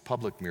his most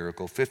public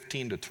miracle.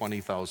 15 to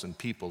 20,000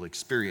 people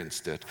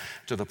experienced it,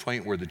 to the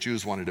point where the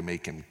Jews wanted to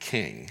make him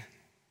king.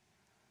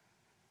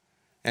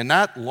 And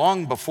not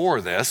long before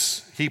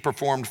this, he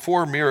performed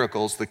 4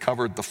 miracles that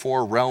covered the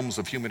 4 realms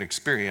of human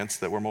experience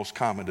that were most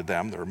common to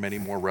them. There were many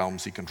more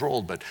realms he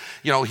controlled, but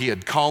he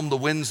had calmed the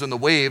winds and the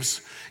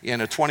waves in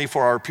a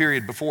 24-hour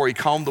period before. He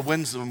calmed the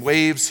winds and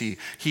waves.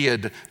 He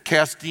had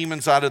cast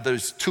demons out of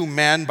those 2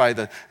 men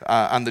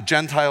on the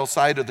Gentile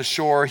side of the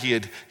shore. He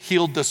had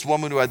healed this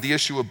woman who had the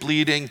issue of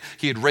bleeding.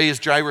 He had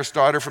raised Jairus'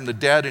 daughter from the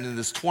dead. And in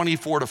this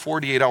 24 to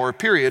 48-hour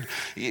period,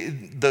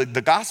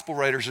 the gospel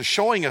writers are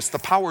showing us the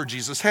power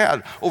Jesus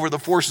had over the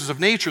forces of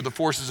nature, the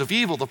forces of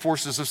evil, the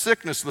forces of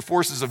sickness, the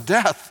forces of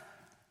death.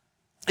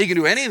 He can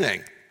do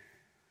anything.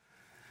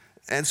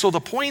 And so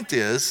the point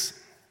is,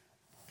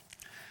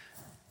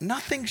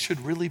 nothing should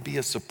really be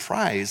a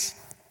surprise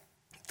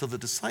to the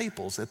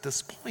disciples at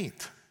this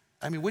point.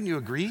 I mean, wouldn't you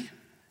agree?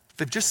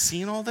 They've just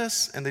seen all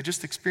this and they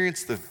just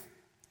experienced the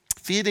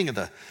feeding of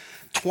the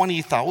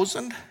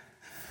 20,000.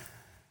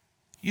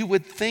 You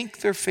would think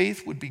their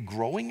faith would be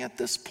growing at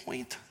this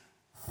point.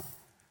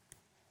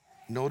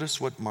 Notice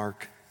what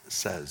Mark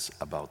says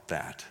about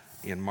that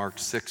in Mark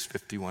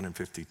 6:51 and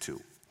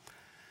 52.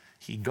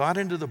 He got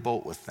into the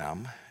boat with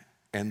them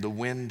and the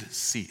wind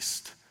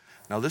ceased.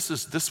 Now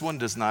this one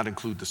does not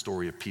include the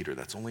story of Peter.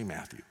 That's only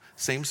Matthew.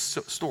 Same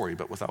story,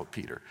 but without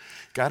Peter.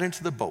 Got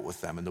into the boat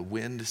with them and the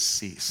wind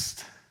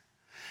ceased.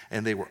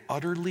 And they were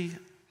utterly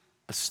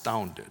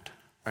astounded.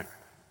 Right?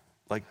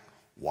 Like,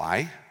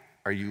 why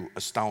are you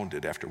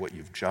astounded after what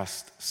you've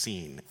just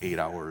seen 8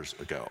 hours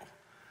ago?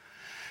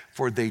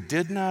 For they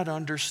did not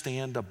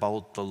understand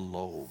about the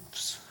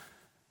loaves.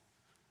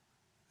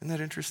 Isn't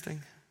that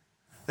interesting?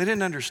 They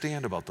didn't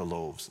understand about the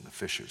loaves and the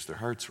fishes. Their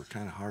hearts were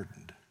kind of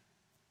hardened.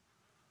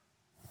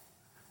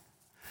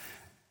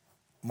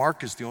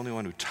 Mark is the only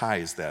one who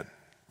ties that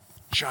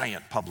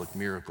giant public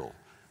miracle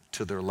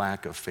to their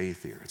lack of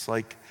faith here. It's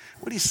like,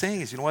 what he's saying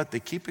is, you know what? They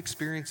keep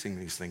experiencing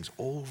these things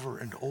over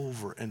and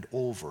over and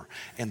over,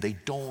 and they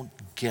don't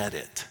get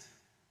it.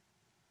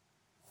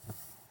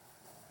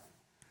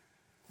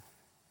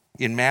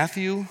 In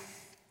Matthew,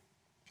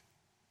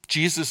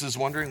 Jesus is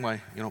wondering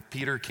why,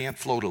 Peter can't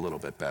float a little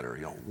bit better.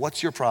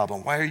 What's your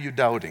problem? Why are you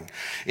doubting?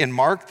 In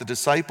Mark, the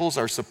disciples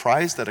are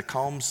surprised at a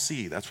calm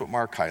sea. That's what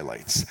Mark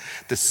highlights.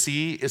 The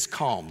sea is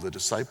calm. The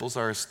disciples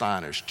are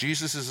astonished.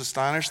 Jesus is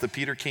astonished that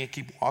Peter can't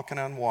keep walking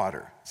on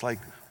water. It's like,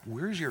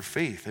 where's your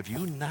faith? Have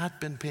you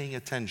not been paying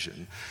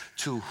attention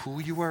to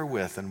who you are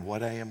with and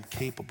what I am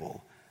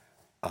capable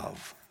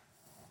of?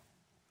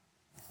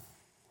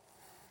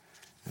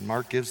 And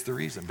Mark gives the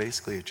reason.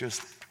 Basically, it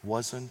just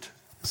wasn't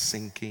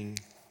sinking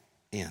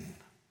in.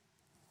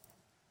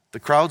 The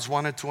crowds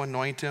wanted to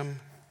anoint him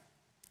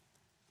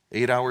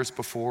 8 hours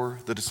before.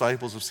 The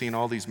disciples have seen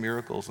all these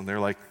miracles, and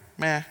they're like,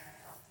 meh.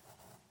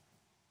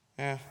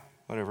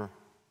 Whatever.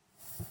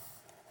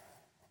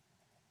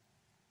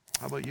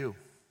 How about you?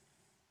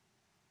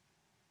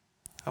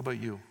 How about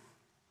you?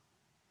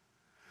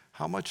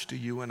 How much do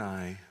you and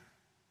I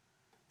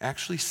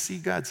actually see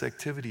God's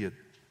activity at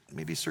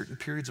maybe certain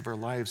periods of our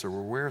lives, or we're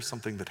aware of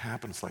something that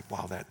happens like,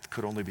 wow, that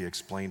could only be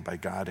explained by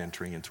God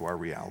entering into our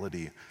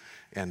reality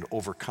and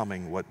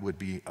overcoming what would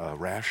be a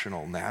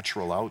rational,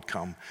 natural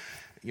outcome,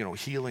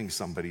 healing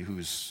somebody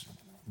who's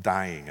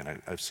dying.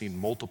 And I've seen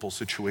multiple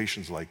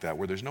situations like that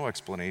where there's no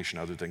explanation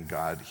other than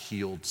God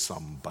healed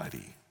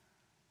somebody.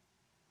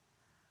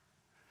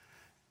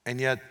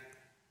 And yet,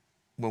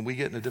 when we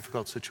get in a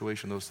difficult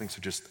situation, those things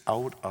are just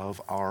out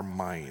of our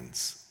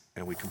minds,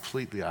 and we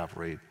completely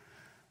operate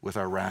with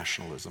our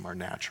rationalism, our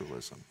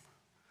naturalism.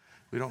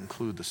 We don't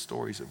include the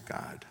stories of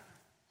God.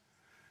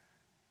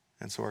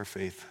 And so our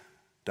faith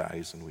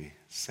dies and we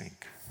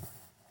sink.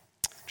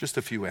 Just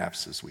a few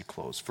apps as we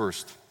close.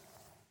 First,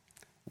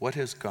 what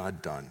has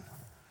God done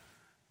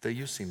that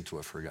you seem to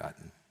have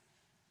forgotten?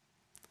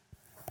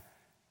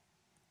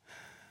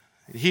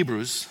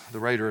 Hebrews, the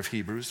writer of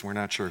Hebrews, we're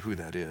not sure who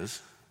that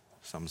is.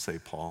 Some say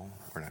Paul,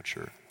 we're not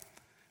sure.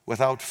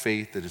 Without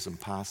faith, it is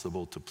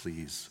impossible to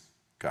please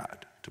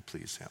God, to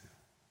please him.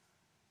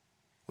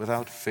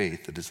 Without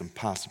faith, it is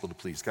impossible to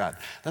please God.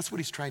 That's what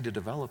he's trying to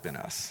develop in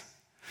us.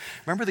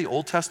 Remember the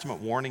Old Testament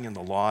warning in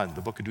the law in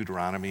the book of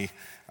Deuteronomy,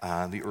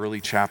 the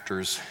early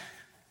chapters?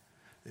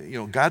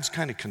 God's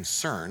kind of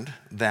concerned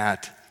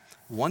that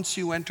once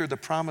you enter the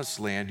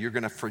promised land, you're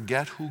going to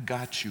forget who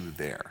got you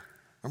there.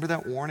 Remember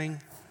that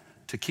warning?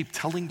 To keep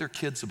telling their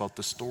kids about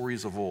the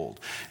stories of old.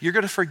 You're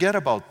going to forget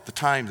about the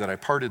time that I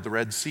parted the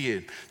Red Sea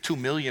and 2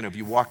 million of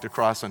you walked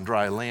across on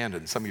dry land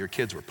and some of your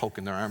kids were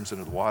poking their arms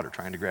into the water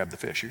trying to grab the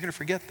fish. You're going to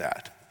forget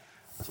that.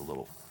 That's a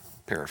little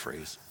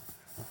paraphrase.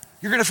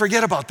 You're going to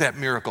forget about that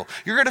miracle.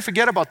 You're going to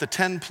forget about the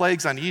 10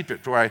 plagues on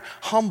Egypt where I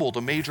humbled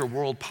a major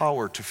world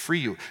power to free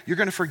you. You're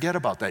going to forget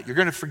about that. You're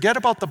going to forget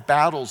about the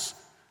battles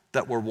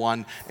that were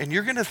won, and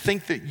you're going to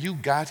think that you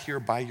got here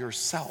by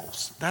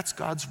yourselves. That's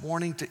God's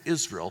warning to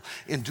Israel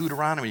in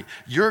Deuteronomy.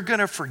 You're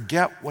going to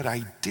forget what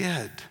I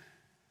did.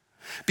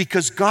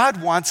 Because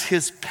God wants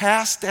his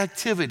past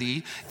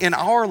activity in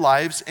our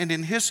lives and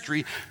in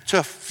history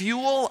to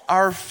fuel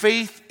our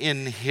faith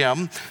in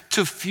him,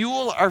 to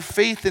fuel our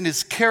faith in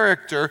his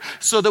character,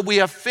 so that we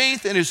have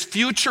faith in his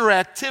future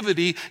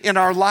activity in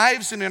our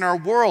lives and in our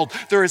world.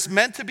 There is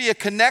meant to be a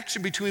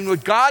connection between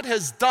what God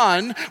has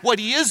done, what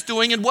he is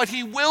doing, and what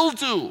he will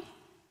do.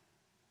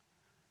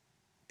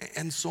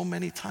 And so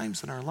many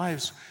times in our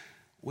lives,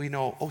 we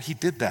know, oh, he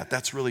did that.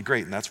 That's really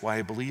great, and that's why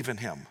I believe in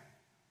him.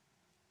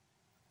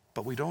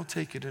 But we don't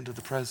take it into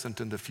the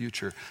present and the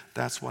future.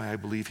 That's why I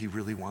believe he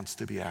really wants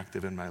to be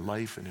active in my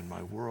life and in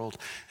my world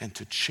and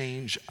to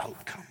change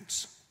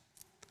outcomes.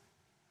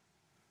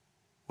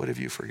 What have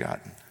you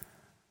forgotten?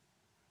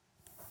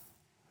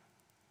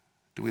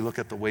 Do we look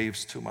at the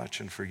waves too much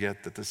and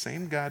forget that the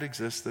same God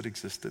exists that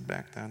existed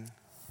back then?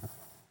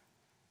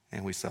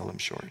 And we sell him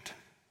short.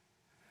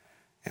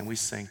 And we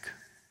sink.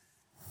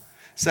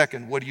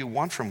 Second, what do you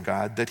want from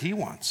God that he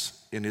wants?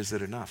 And is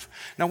it enough?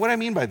 Now, what I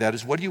mean by that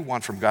is, what do you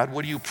want from God?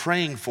 What are you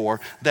praying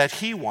for that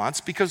he wants?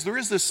 Because there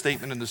is this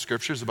statement in the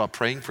scriptures about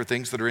praying for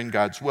things that are in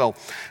God's will.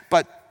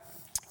 But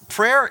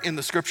prayer in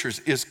the scriptures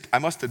is, I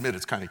must admit,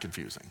 it's kind of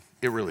confusing.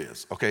 It really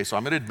is. Okay, so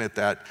I'm going to admit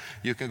that.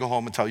 You can go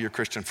home and tell your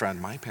Christian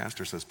friend, my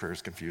pastor says prayer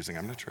is confusing.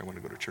 I'm not sure I want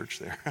to go to church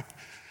there.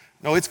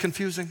 No, it's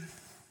confusing.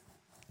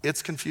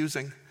 It's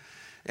confusing.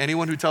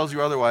 Anyone who tells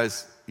you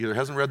otherwise either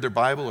hasn't read their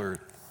Bible or...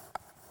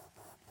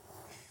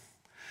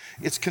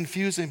 It's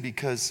confusing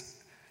because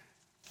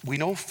we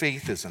know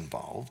faith is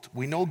involved.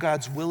 We know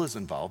God's will is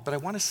involved. But I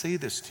want to say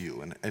this to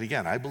you. And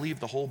again, I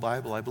believe the whole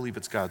Bible. I believe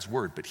it's God's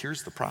word. But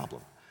here's the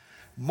problem.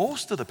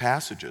 Most of the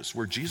passages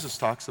where Jesus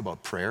talks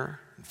about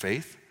prayer and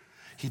faith,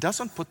 he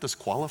doesn't put this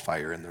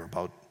qualifier in there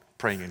about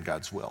praying in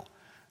God's will.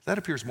 That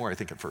appears more, I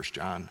think, in 1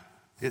 John.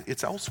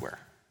 It's elsewhere.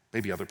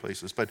 Maybe other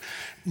places. But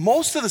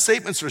most of the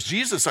statements for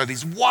Jesus are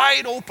these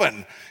wide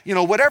open,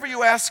 whatever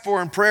you ask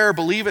for in prayer,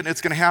 believe it and it's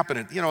going to happen.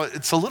 And,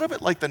 it's a little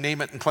bit like the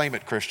name it and claim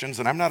it Christians,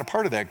 and I'm not a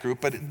part of that group,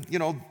 but,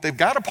 they've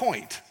got a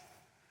point.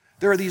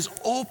 There are these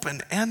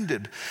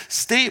open-ended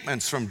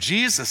statements from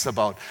Jesus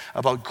about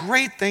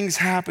great things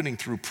happening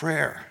through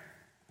prayer.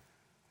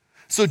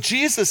 So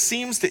Jesus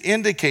seems to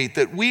indicate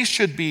that we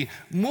should be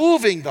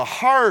moving the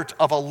heart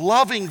of a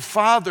loving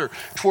Father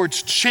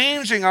towards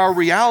changing our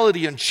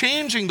reality and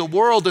changing the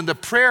world, and the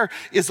prayer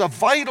is a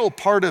vital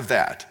part of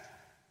that.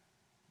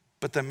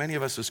 But then many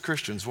of us as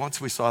Christians,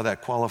 once we saw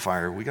that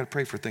qualifier, we got to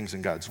pray for things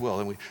in God's will,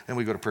 and then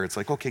we go to prayer. It's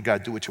like, okay,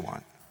 God, do what you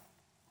want.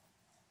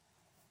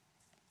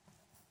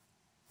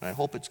 And I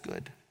hope it's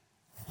good.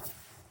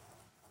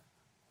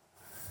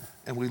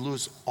 And we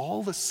lose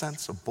all the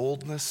sense of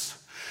boldness,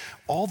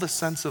 all the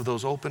sense of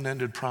those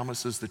open-ended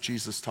promises that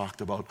Jesus talked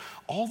about,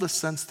 all the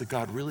sense that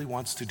God really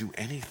wants to do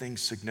anything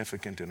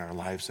significant in our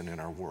lives and in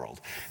our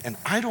world. And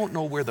I don't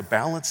know where the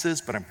balance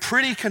is, but I'm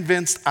pretty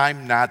convinced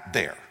I'm not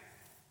there.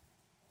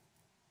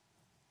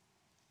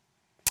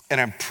 And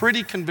I'm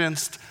pretty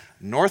convinced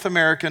North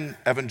American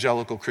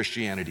evangelical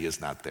Christianity is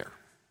not there.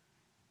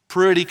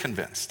 Pretty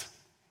convinced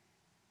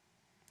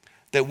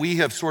that we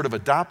have sort of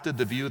adopted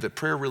the view that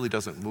prayer really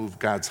doesn't move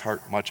God's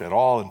heart much at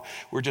all, and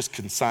we're just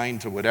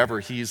consigned to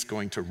whatever he's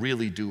going to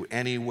really do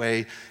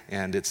anyway.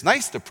 And it's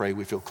nice to pray,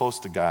 we feel close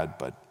to God,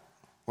 but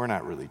we're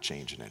not really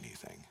changing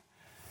anything.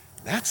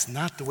 That's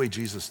not the way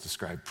Jesus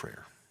described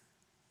prayer.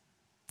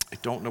 I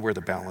don't know where the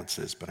balance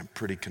is, but I'm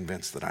pretty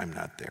convinced that I'm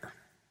not there.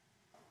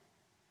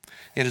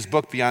 In his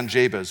book, Beyond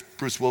Jabez,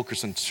 Bruce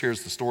Wilkerson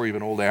shares the story of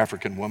an old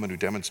African woman who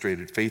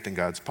demonstrated faith in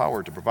God's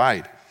power to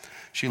provide.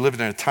 She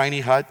lived in a tiny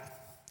hut,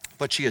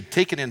 but she had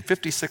taken in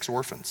 56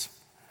 orphans.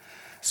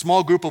 A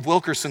small group of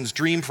Wilkerson's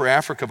Dream for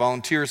Africa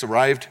volunteers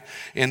arrived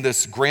in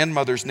this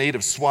grandmother's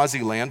native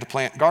Swaziland to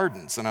plant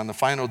gardens. And on the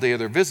final day of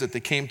their visit, they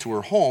came to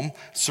her home,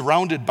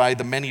 surrounded by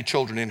the many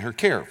children in her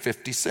care,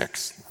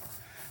 56.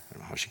 I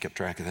don't know how she kept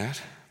track of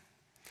that.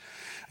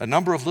 A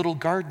number of little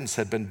gardens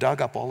had been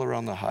dug up all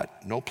around the hut.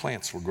 No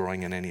plants were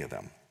growing in any of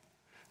them.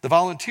 The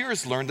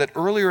volunteers learned that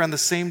earlier on the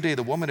same day,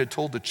 the woman had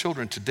told the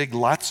children to dig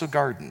lots of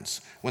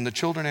gardens. When the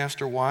children asked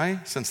her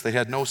why, since they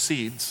had no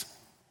seeds,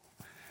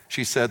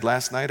 she said,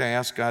 "Last night I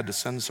asked God to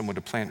send someone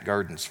to plant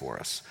gardens for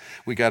us.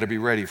 We got to be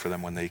ready for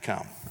them when they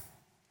come."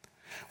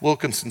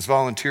 Wilkinson's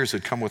volunteers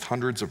had come with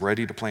hundreds of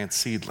ready-to-plant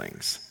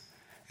seedlings,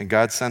 and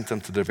God sent them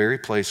to the very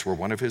place where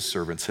one of his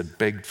servants had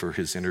begged for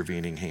his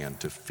intervening hand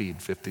to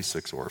feed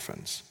 56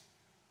 orphans.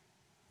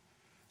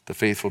 The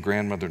faithful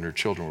grandmother and her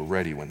children were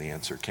ready when the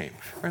answer came.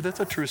 All right, that's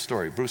a true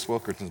story. Bruce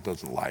Wilkerson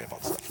doesn't lie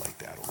about stuff like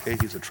that, okay?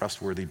 He's a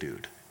trustworthy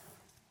dude.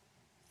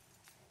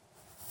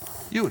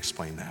 You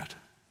explain that.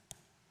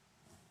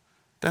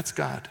 That's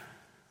God.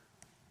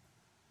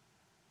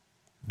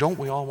 Don't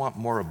we all want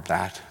more of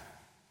that?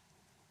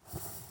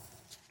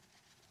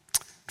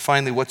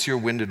 Finally, what's your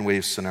wind and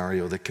wave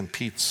scenario that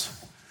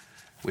competes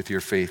with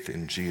your faith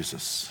in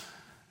Jesus?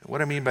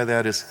 What I mean by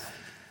that is,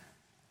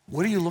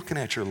 what are you looking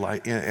at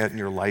in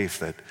your life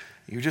that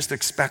you're just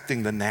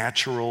expecting the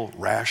natural,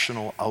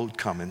 rational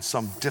outcome in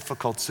some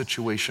difficult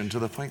situation to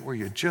the point where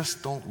you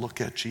just don't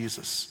look at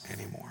Jesus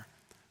anymore?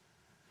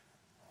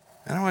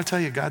 And I want to tell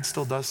you, God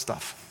still does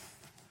stuff.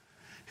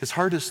 His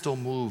heart is still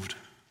moved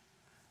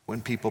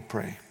when people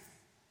pray.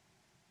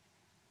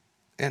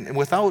 And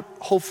without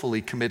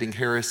hopefully committing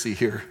heresy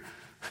here,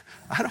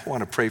 I don't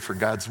want to pray for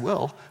God's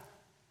will.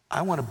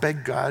 I want to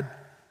beg God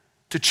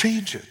to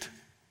change it,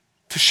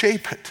 to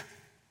shape it.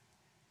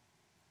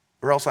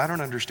 Or else I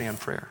don't understand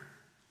prayer.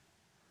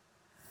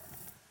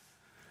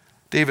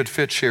 David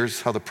Fitch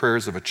shares how the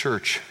prayers of a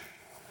church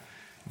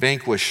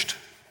vanquished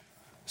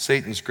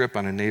Satan's grip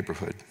on a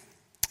neighborhood.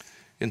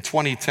 In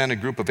 2010, a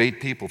group of 8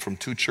 people from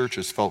 2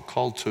 churches felt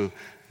called to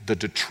the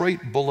Detroit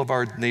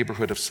Boulevard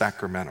neighborhood of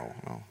Sacramento.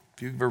 Well,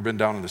 if you've ever been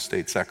down in the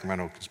state,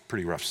 Sacramento is a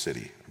pretty rough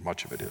city.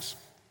 Much of it is.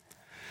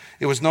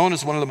 It was known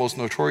as one of the most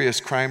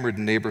notorious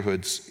crime-ridden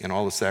neighborhoods in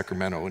all of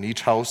Sacramento, and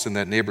each house in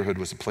that neighborhood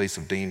was a place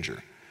of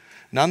danger.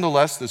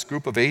 Nonetheless, this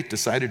group of 8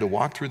 decided to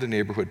walk through the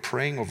neighborhood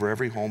praying over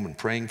every home and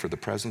praying for the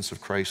presence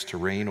of Christ to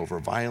reign over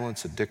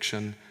violence,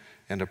 addiction,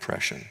 and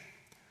oppression.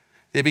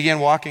 They began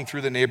walking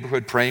through the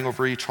neighborhood, praying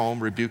over each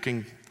home,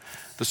 rebuking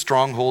the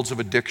strongholds of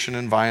addiction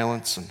and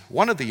violence. And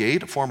one of the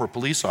 8, a former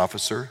police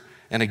officer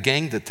and a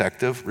gang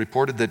detective,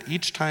 reported that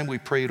each time we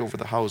prayed over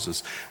the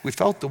houses, we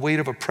felt the weight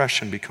of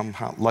oppression become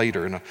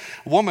lighter. And a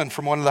woman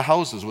from one of the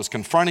houses was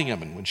confronting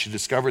him, and when she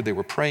discovered they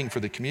were praying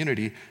for the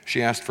community,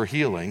 she asked for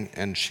healing,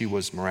 and she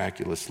was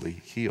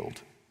miraculously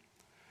healed.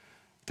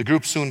 The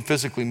group soon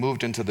physically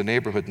moved into the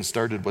neighborhood and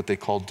started what they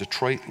called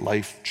Detroit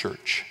Life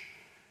Church.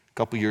 A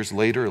couple years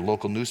later, a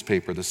local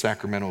newspaper, the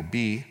Sacramento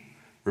Bee,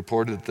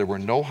 reported that there were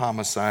no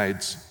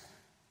homicides,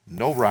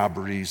 no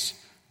robberies,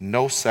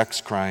 no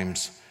sex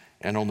crimes,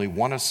 and only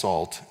 1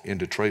 assault in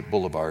Detroit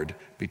Boulevard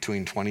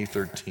between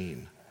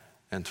 2013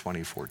 and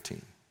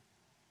 2014.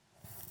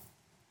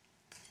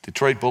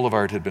 Detroit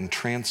Boulevard had been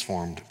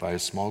transformed by a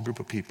small group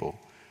of people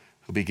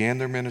who began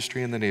their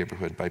ministry in the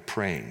neighborhood by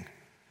praying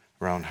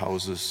around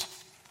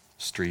houses,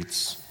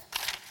 streets,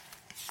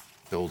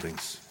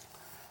 buildings,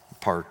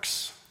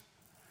 parks,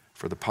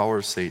 for the power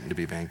of Satan to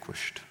be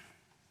vanquished.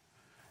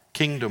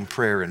 Kingdom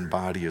prayer in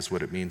body is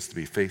what it means to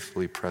be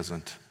faithfully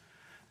present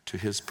to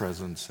his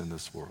presence in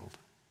this world.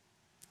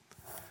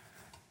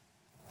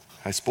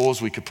 I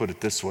suppose we could put it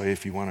this way: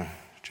 if you want to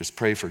just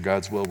pray for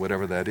God's will,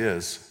 whatever that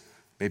is,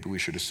 maybe we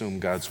should assume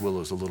God's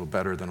will is a little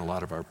better than a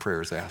lot of our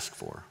prayers ask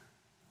for.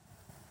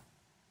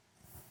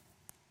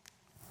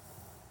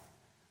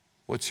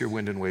 What's your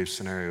wind and wave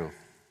scenario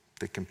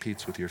that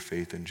competes with your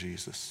faith in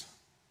Jesus?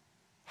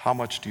 How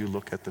much do you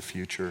look at the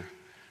future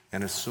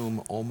and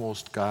assume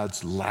almost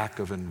God's lack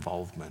of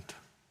involvement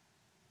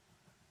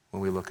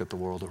when we look at the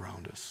world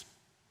around us?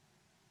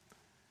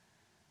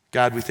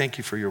 God, we thank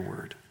you for your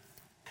word.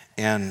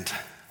 And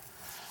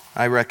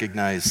I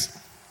recognize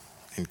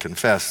and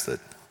confess that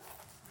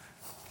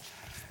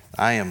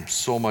I am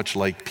so much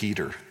like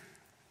Peter,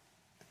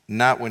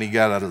 not when he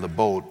got out of the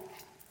boat,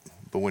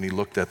 but when he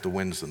looked at the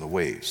winds and the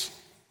waves,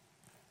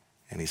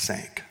 and he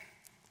sank.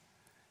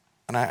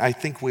 And I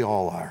think we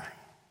all are.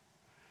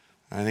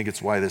 And I think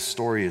it's why this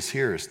story is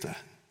here, is to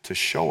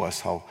show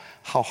us how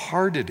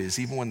hard it is,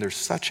 even when there's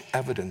such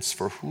evidence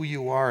for who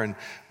you are and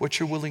what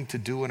you're willing to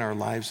do in our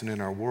lives and in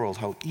our world,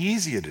 how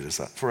easy it is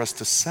for us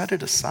to set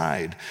it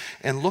aside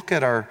and look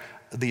at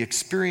the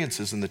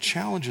experiences and the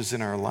challenges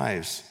in our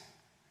lives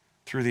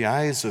through the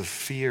eyes of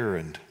fear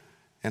and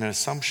an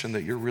assumption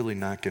that you're really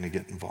not going to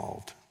get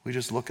involved. We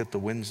just look at the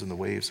winds and the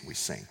waves and we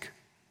sink.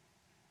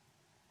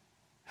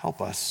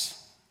 Help us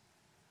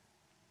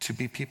to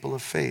be people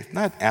of faith,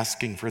 not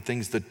asking for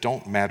things that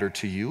don't matter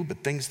to you, but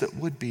things that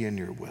would be in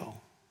your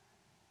will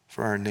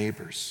for our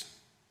neighbors,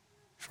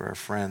 for our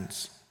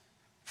friends,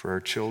 for our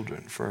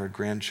children, for our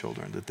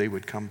grandchildren, that they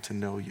would come to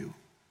know you,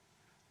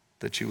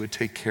 that you would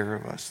take care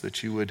of us,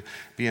 that you would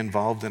be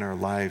involved in our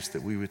lives,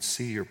 that we would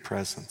see your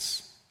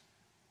presence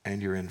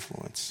and your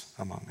influence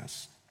among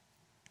us.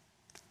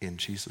 In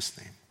Jesus'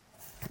 name,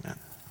 amen.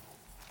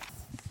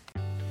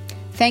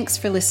 Thanks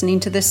for listening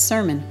to this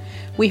sermon.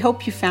 We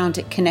hope you found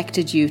it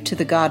connected you to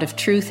the God of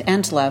truth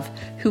and love,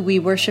 who we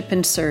worship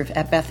and serve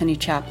at Bethany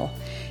Chapel.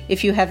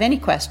 If you have any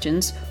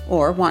questions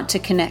or want to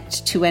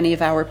connect to any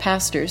of our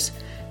pastors,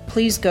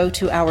 please go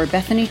to our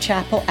Bethany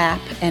Chapel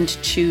app and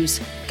choose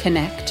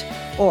Connect,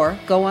 or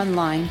go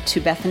online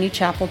to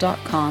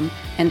bethanychapel.com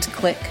and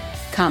click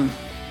Come.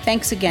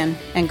 Thanks again,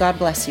 and God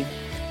bless you.